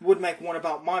said, would make one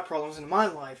about my problems in my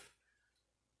life.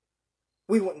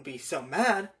 we wouldn't be so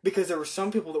mad because there were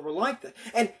some people that were like that.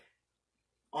 And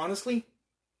honestly,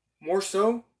 more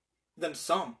so than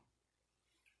some.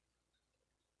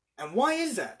 And why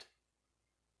is that?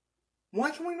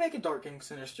 Why can we make a dark and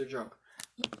sinister joke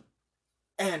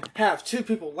and have two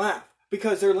people laugh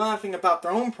because they're laughing about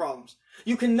their own problems?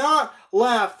 You cannot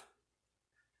laugh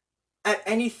at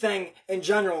anything in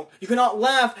general. You cannot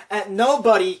laugh at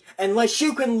nobody unless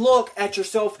you can look at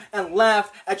yourself and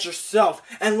laugh at yourself.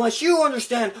 Unless you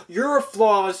understand your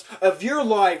flaws of your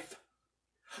life,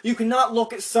 you cannot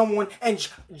look at someone and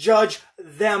judge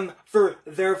them for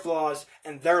their flaws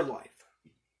and their life.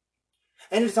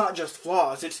 And it's not just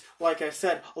flaws, it's, like I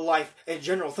said, life in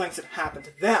general, things that happen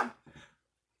to them.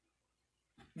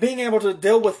 Being able to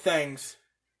deal with things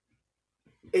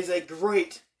is a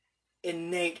great,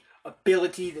 innate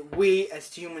ability that we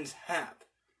as humans have.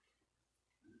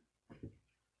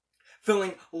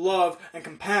 Feeling love and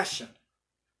compassion.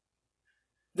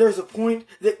 There's a point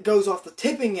that goes off the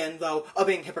tipping end, though, of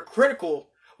being hypocritical,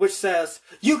 which says,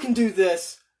 you can do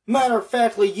this, matter of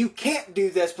factly, you can't do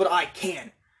this, but I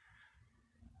can.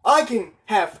 I can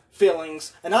have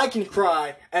feelings, and I can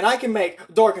cry, and I can make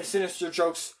dark and sinister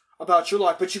jokes about your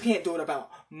life, but you can't do it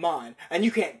about mine. And you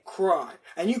can't cry,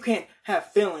 and you can't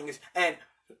have feelings, and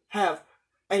have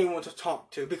anyone to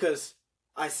talk to, because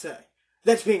I say.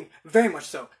 That's being very much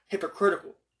so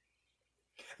hypocritical.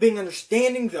 Being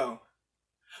understanding, though,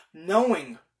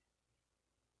 knowing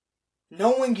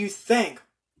you think,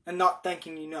 and not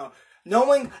thinking you know.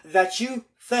 Knowing that you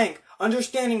think,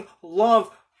 understanding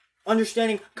love,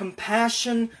 understanding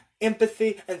compassion,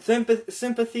 empathy, and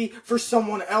sympathy for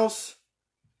someone else.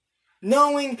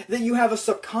 Knowing that you have a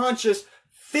subconscious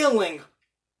feeling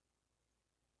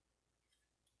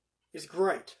is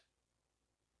great.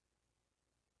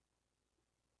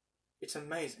 It's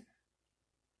amazing.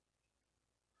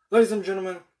 Ladies and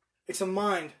gentlemen, it's a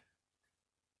mind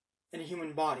and a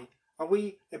human body. Are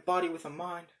we a body with a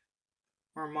mind,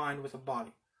 or a mind with a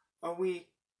body? Are we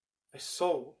a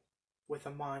soul with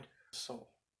a mind and a soul?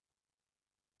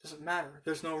 Doesn't matter.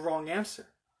 There's no wrong answer.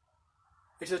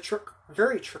 It's a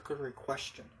very trickery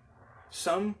question.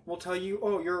 Some will tell you,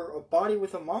 oh, you're a body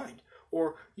with a mind,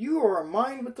 or you are a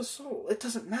mind with a soul. It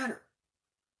doesn't matter.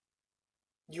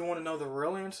 You want to know the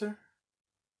real answer?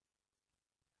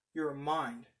 You're a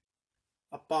mind,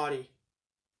 a body,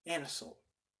 and a soul.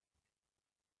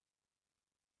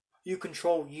 You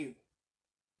control you.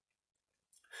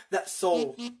 That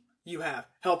soul you have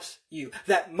helps you.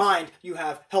 That mind you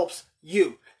have helps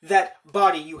you. That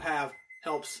body you have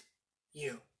helps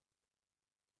you.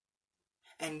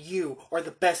 And you are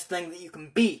the best thing that you can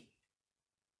be.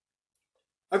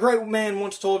 A great man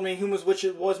once told me, which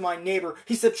was my neighbor,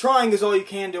 he said, trying is all you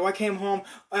can do. I came home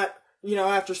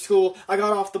after school, I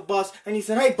got off the bus, and he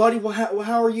said, hey buddy, well,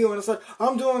 how are you? And I said,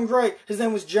 I'm doing great. His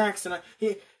name was Jackson.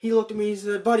 He looked at me, he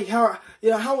said, buddy, how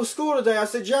was school today? I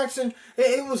said, Jackson,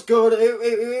 it was good,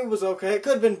 it was okay, it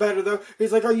could have been better though.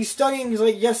 He's like, are you studying? He's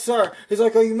like, yes sir. He's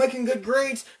like, are you making good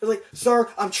grades? He's like, sir,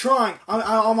 I'm trying,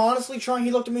 I'm honestly trying.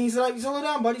 He looked at me, he said, slow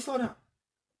down buddy, slow down.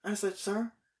 And I said,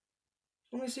 sir,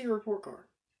 let me see your report card.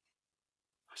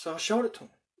 So I showed it to him.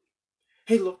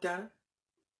 He looked at it,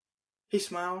 he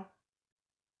smiled,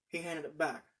 he handed it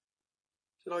back.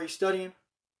 I said, are you studying?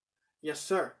 Yes,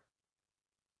 sir.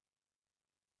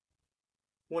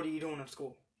 What are you doing in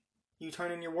school? You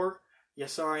turn in your work?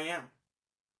 Yes, sir, I am.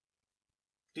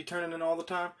 Do you turn it in all the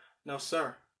time? No,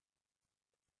 sir.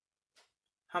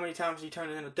 How many times do you turn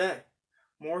it in a day?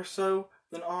 More so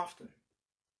than often.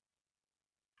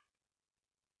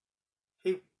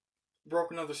 He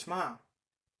broke another smile.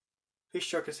 He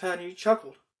shook his head and he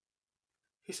chuckled.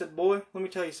 He said, boy, let me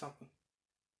tell you something.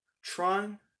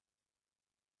 Trying,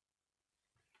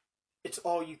 it's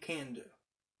all you can do.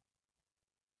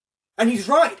 And he's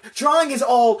right. Trying is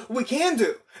all we can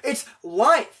do. It's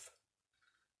life.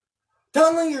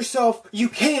 Telling yourself you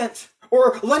can't,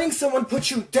 or letting someone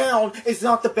put you down, is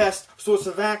not the best source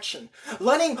of action.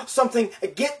 Letting something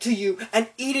get to you and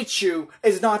eat at you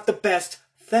is not the best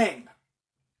thing.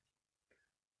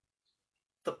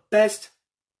 The best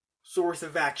source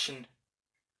of action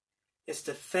is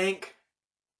to think,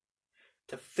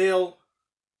 to feel,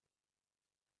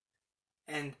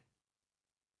 and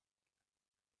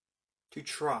to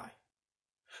try.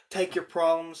 Take your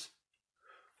problems,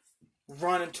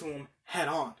 run into them head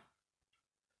on.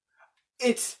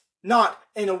 It's not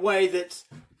in a way that's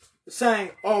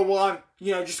saying, oh, well,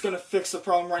 I'm, just going to fix the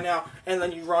problem right now, and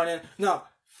then you run in. No,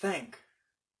 think.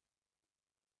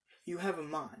 You have a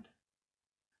mind.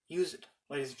 Use it,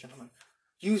 ladies and gentlemen.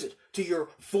 Use it to your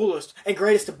fullest and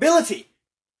greatest ability.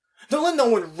 Don't let no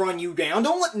one run you down.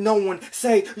 Don't let no one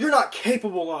say you're not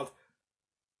capable of.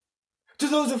 To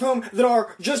those of whom that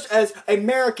are just as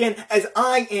American as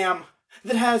I am,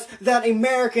 that has that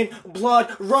American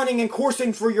blood running and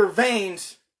coursing through your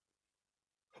veins.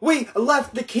 We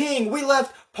left the king. We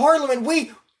left Parliament.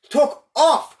 We took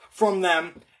off from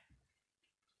them.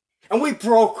 And we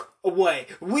broke away.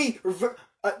 We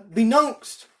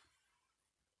renounced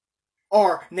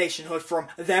our nationhood from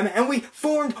them, and we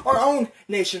formed our own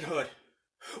nationhood.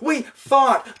 We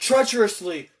fought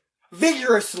treacherously,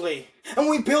 vigorously, and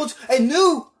we built a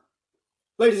new,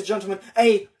 ladies and gentlemen,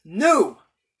 a new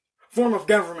form of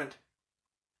government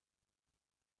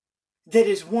that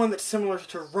is one that's similar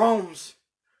to Rome's,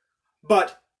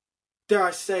 but, dare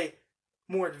I say,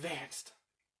 more advanced.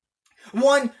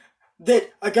 One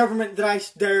that a government that I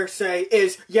dare say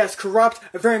is, yes, corrupt,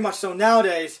 very much so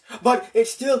nowadays, but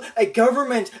it's still a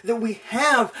government that we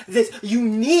have that's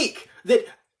unique, that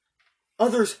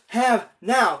others have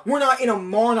now. We're not in a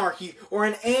monarchy or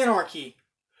an anarchy.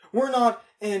 We're not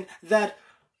in that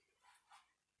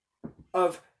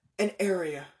of an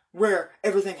area where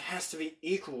everything has to be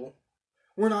equal.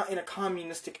 We're not in a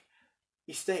communistic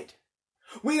state.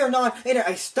 We are not in an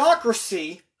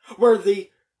aristocracy where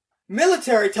the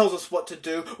military tells us what to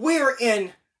do. We are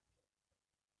in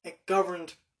a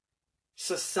governed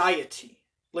society,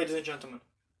 ladies and gentlemen.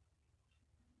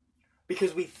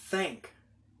 Because we think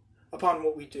upon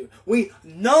what we do. We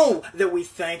know that we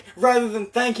think rather than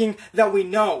thinking that we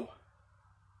know.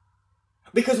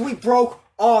 Because we broke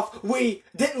off. We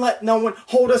didn't let no one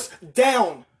hold us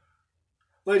down.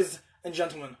 Ladies and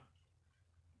gentlemen.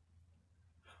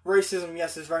 Racism,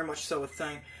 yes, is very much so a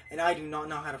thing, and I do not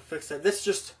know how to fix that. That's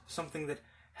just something that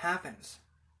happens.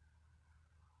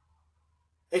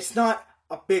 It's not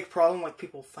a big problem like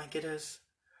people think it is,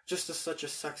 just as such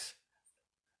as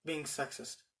being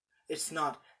sexist. It's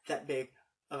not that big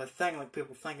of a thing like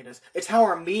people think it is. It's how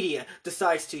our media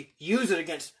decides to use it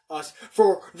against us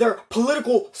for their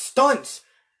political stunts.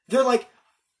 They're like,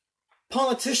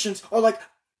 politicians are like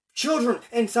children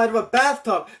inside of a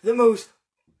bathtub that moves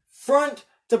front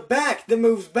to back, that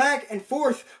moves back and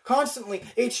forth constantly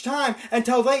each time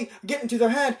until they get into their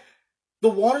head. The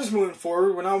water's moving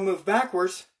forward when I move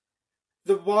backwards.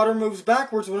 The water moves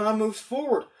backwards when I move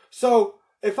forward. So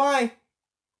if I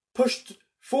push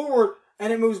forward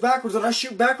and it moves backwards and I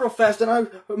shoot back real fast and I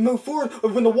move forward,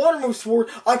 when the water moves forward,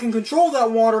 I can control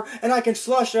that water and I can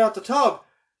slush it out the tub.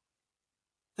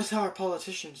 That's how our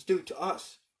politicians do to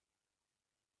us.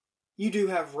 You do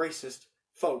have racist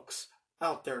folks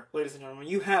out there, ladies and gentlemen.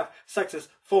 You have sexist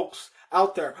folks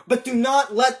out there. But do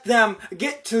not let them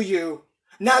get to you.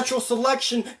 Natural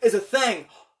selection is a thing.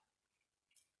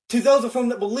 To those of whom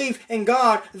that believe in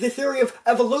God, the theory of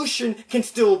evolution can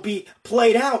still be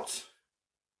played out.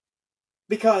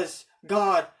 Because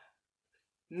God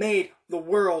made the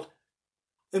world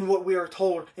in what we are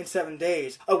told in 7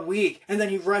 days, a week, and then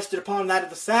He rested upon that of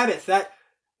the Sabbath, that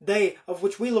day of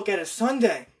which we look at as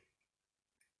Sunday.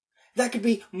 That could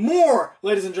be more,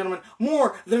 ladies and gentlemen,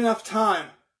 more than enough time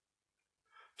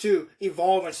to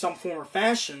evolve in some form or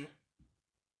fashion.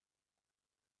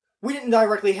 We didn't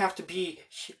directly have to be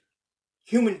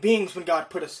human beings when God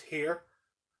put us here,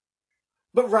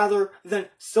 but rather than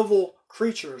civil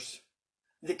creatures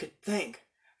that could think,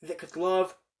 that could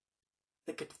love,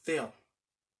 that could feel.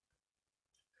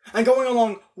 And going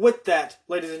along with that,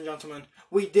 ladies and gentlemen,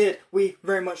 we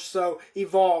very much so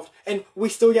evolved, and we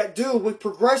still yet do. We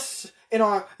progress in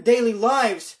our daily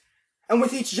lives, and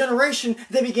with each generation,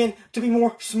 they begin to be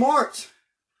more smart.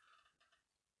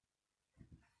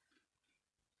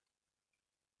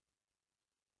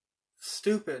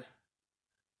 Stupid.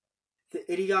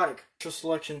 The idiotic natural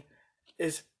selection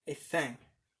is a thing.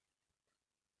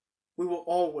 We will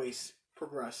always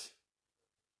progress.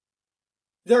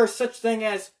 There is such thing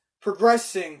as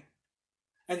progressing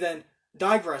and then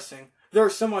digressing. There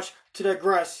is so much to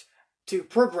digress to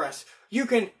progress. You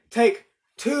can take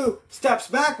 2 steps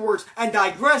backwards and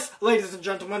digress, ladies and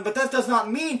gentlemen, but that does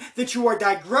not mean that you are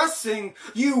digressing.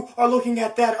 You are looking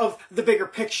at that of the bigger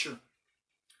picture.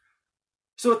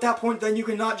 So at that point, then you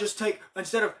cannot just take,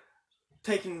 instead of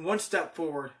taking 1 step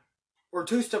forward, or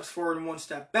 2 steps forward and 1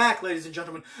 step back, ladies and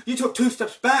gentlemen. You took 2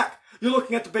 steps back. You're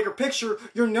looking at the bigger picture.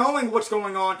 You're knowing what's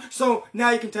going on. So now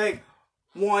you can take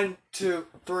 1, 2,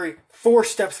 3, 4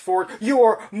 steps forward. You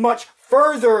are much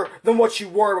further than what you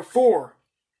were before.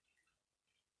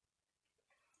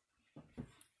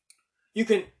 You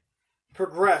can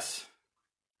progress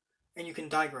and you can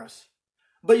digress.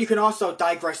 But you can also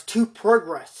digress to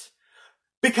progress.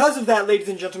 Because of that, ladies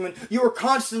and gentlemen, you are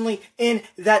constantly in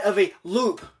that of a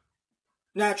loop.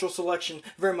 natural selection,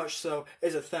 very much so,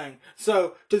 is a thing.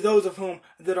 So, to those of whom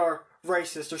that are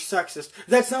racist or sexist,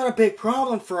 that's not a big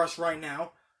problem for us right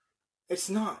now. It's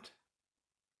not.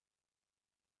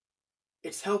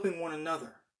 It's helping one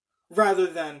another, rather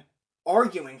than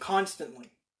arguing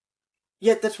constantly.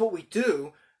 Yet that's what we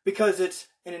do, because it's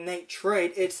an innate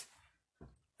trait, it's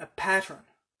a pattern.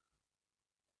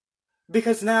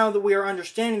 Because now that we are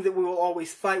understanding that we will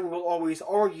always fight, we will always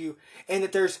argue, and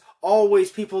that there's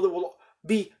always people that will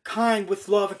be kind with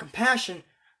love and compassion,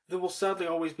 there will sadly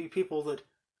always be people that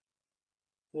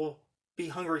will be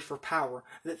hungry for power,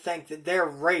 that think that their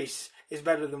race is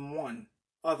better than one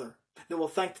other, that will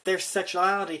think that their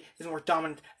sexuality is more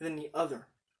dominant than the other.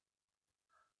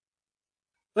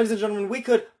 Ladies and gentlemen, we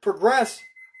could progress,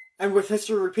 and with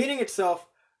history repeating itself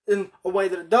in a way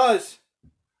that it does,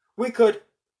 we could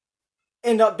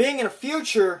end up being in a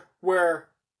future where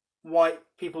white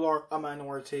people are a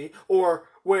minority, or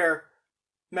where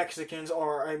Mexicans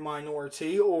are a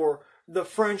minority, or the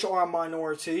French are a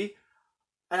minority.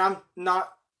 And I'm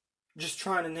not just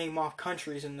trying to name off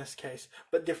countries in this case,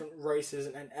 but different races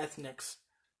and ethnics.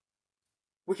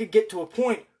 We could get to a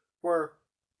point where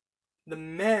the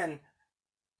men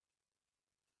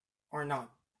are not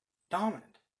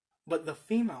dominant, but the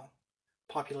female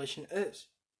population is.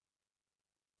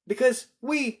 Because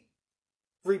we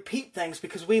repeat things,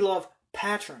 because we love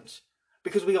patterns,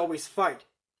 because we always fight.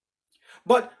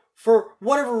 But for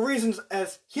whatever reasons,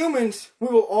 as humans, we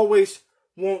will always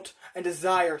want and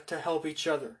desire to help each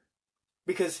other.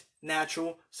 Because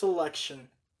natural selection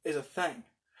is a thing.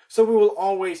 So we will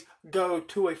always go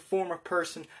to a form of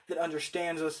person that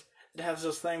understands us, that has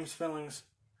those same feelings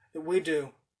that we do.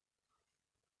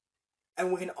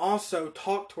 And we can also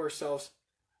talk to ourselves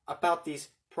about these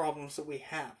problems that we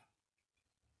have.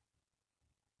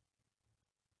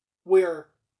 We're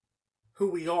who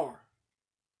we are.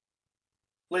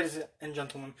 Ladies and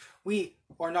gentlemen, we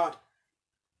are not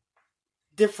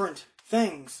different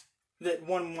things that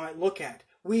one might look at.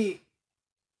 We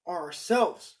are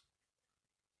ourselves.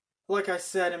 Like I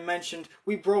said and mentioned,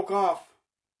 we broke off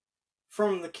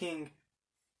from the king.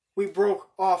 We broke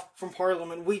off from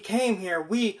Parliament. We came here,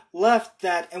 we left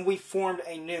that, and we formed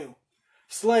a new.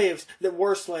 Slaves that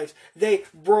were slaves, they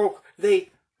broke,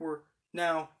 they were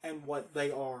now and what they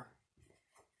are.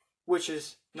 Which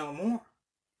is no more.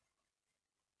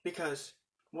 Because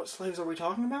what slaves are we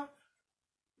talking about?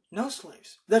 No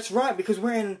slaves. That's right, because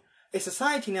we're in a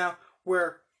society now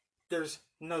where there's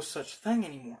no such thing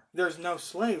anymore. There's no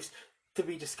slaves to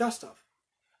be discussed of.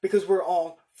 Because we're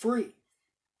all free.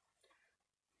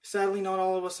 Sadly, not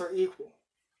all of us are equal.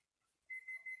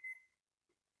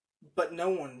 But no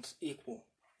one's equal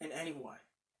in any way.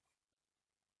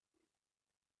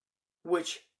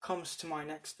 Which comes to my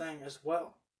next thing as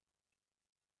well.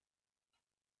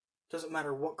 Doesn't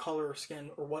matter what color of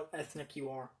skin or what ethnic you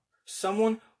are.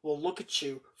 Someone will look at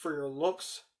you for your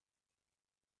looks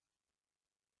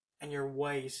and your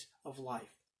ways of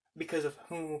life because of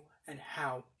who and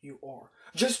how you are.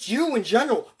 Just you in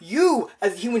general. You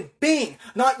as a human being.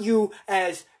 Not you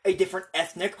as a different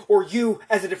ethnic or you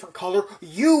as a different color.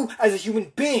 You as a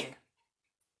human being.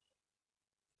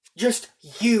 Just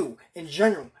you in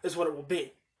general is what it will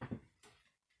be.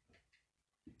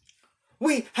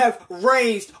 We have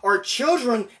raised our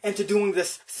children into doing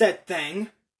this said thing,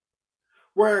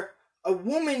 where a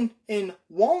woman in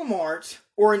Walmart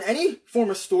or in any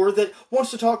form of store that wants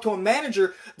to talk to a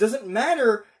manager, doesn't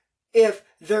matter if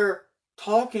they're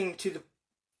talking to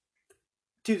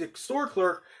the store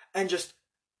clerk and just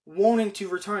wanting to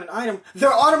return an item,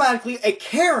 they're automatically a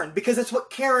Karen, because that's what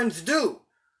Karens do.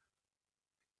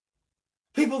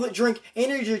 People that drink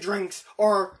energy drinks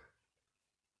are,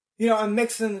 and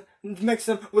mix them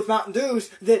with Mountain Dews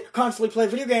that constantly play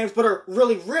video games but are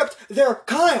really ripped, they're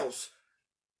Kyles.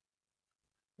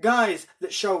 Guys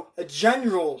that show a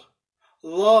general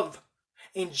love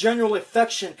and general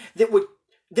affection that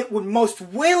would most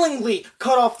willingly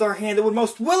cut off their hand, that would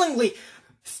most willingly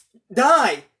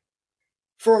die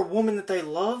for a woman that they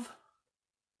love,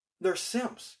 they're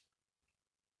simps.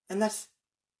 And that's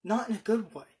not in a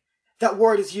good way. That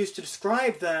word is used to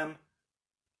describe them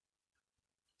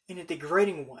in a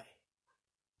degrading way.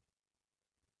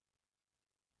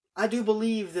 I do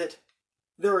believe that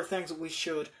there are things that we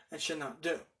should and should not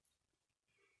do.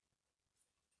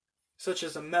 Such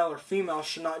as a male or female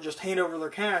should not just hand over their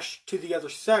cash to the other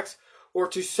sex or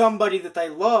to somebody that they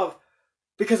love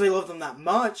because they love them that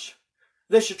much.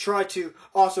 They should try to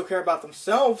also care about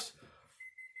themselves.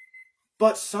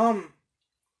 But some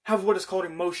have what is called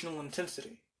emotional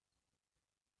intensity.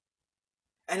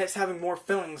 and it's having more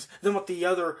feelings than what the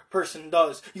other person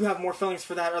does. You have more feelings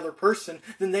for that other person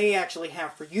than they actually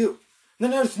have for you.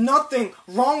 Then there's nothing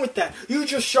wrong with that. You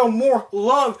just show more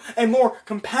love and more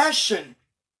compassion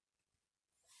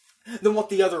than what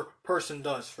the other person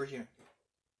does for you.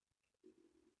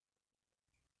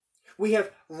 We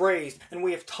have raised and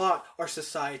we have taught our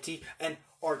society and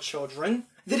our children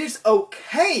that it's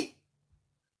okay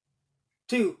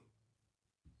to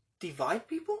divide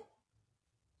people.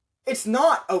 It's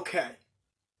not okay.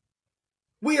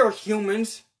 We are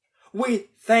humans. We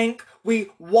think,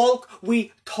 we walk,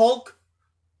 we talk,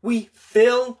 we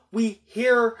feel, we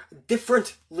hear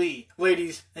differently,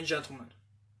 ladies and gentlemen.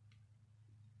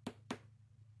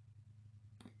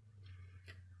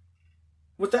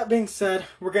 With that being said,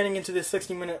 we're getting into this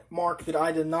 60-minute mark that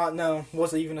I did not know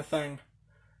was even a thing.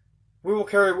 We will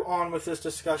carry on with this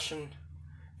discussion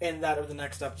in that of the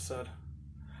next episode.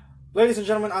 Ladies and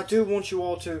gentlemen, I do want you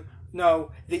all to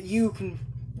know that you can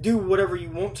do whatever you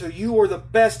want to. You are the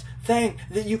best thing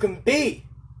that you can be.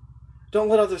 Don't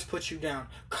let others put you down.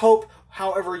 Cope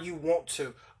however you want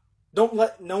to. Don't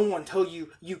let no one tell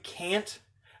you you can't.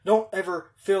 Don't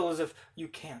ever feel as if you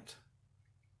can't.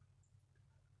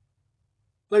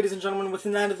 Ladies and gentlemen,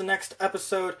 within the end of the next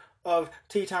episode of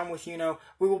Tea Time with Yuno,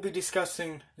 we will be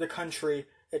discussing the country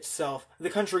itself, the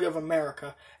country of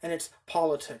America, and its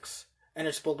politics and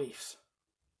its beliefs.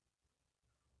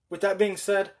 With that being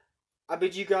said, I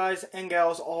bid you guys and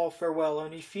gals all farewell,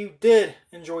 and if you did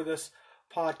enjoy this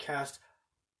podcast,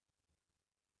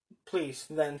 please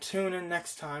then tune in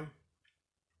next time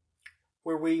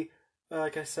where we,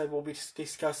 like I said, will be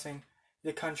discussing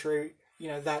the country,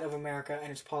 that of America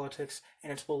and its politics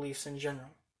and its beliefs in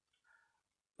general.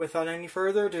 Without any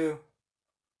further ado,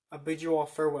 I bid you all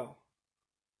farewell.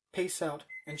 Peace out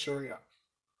and cheerio.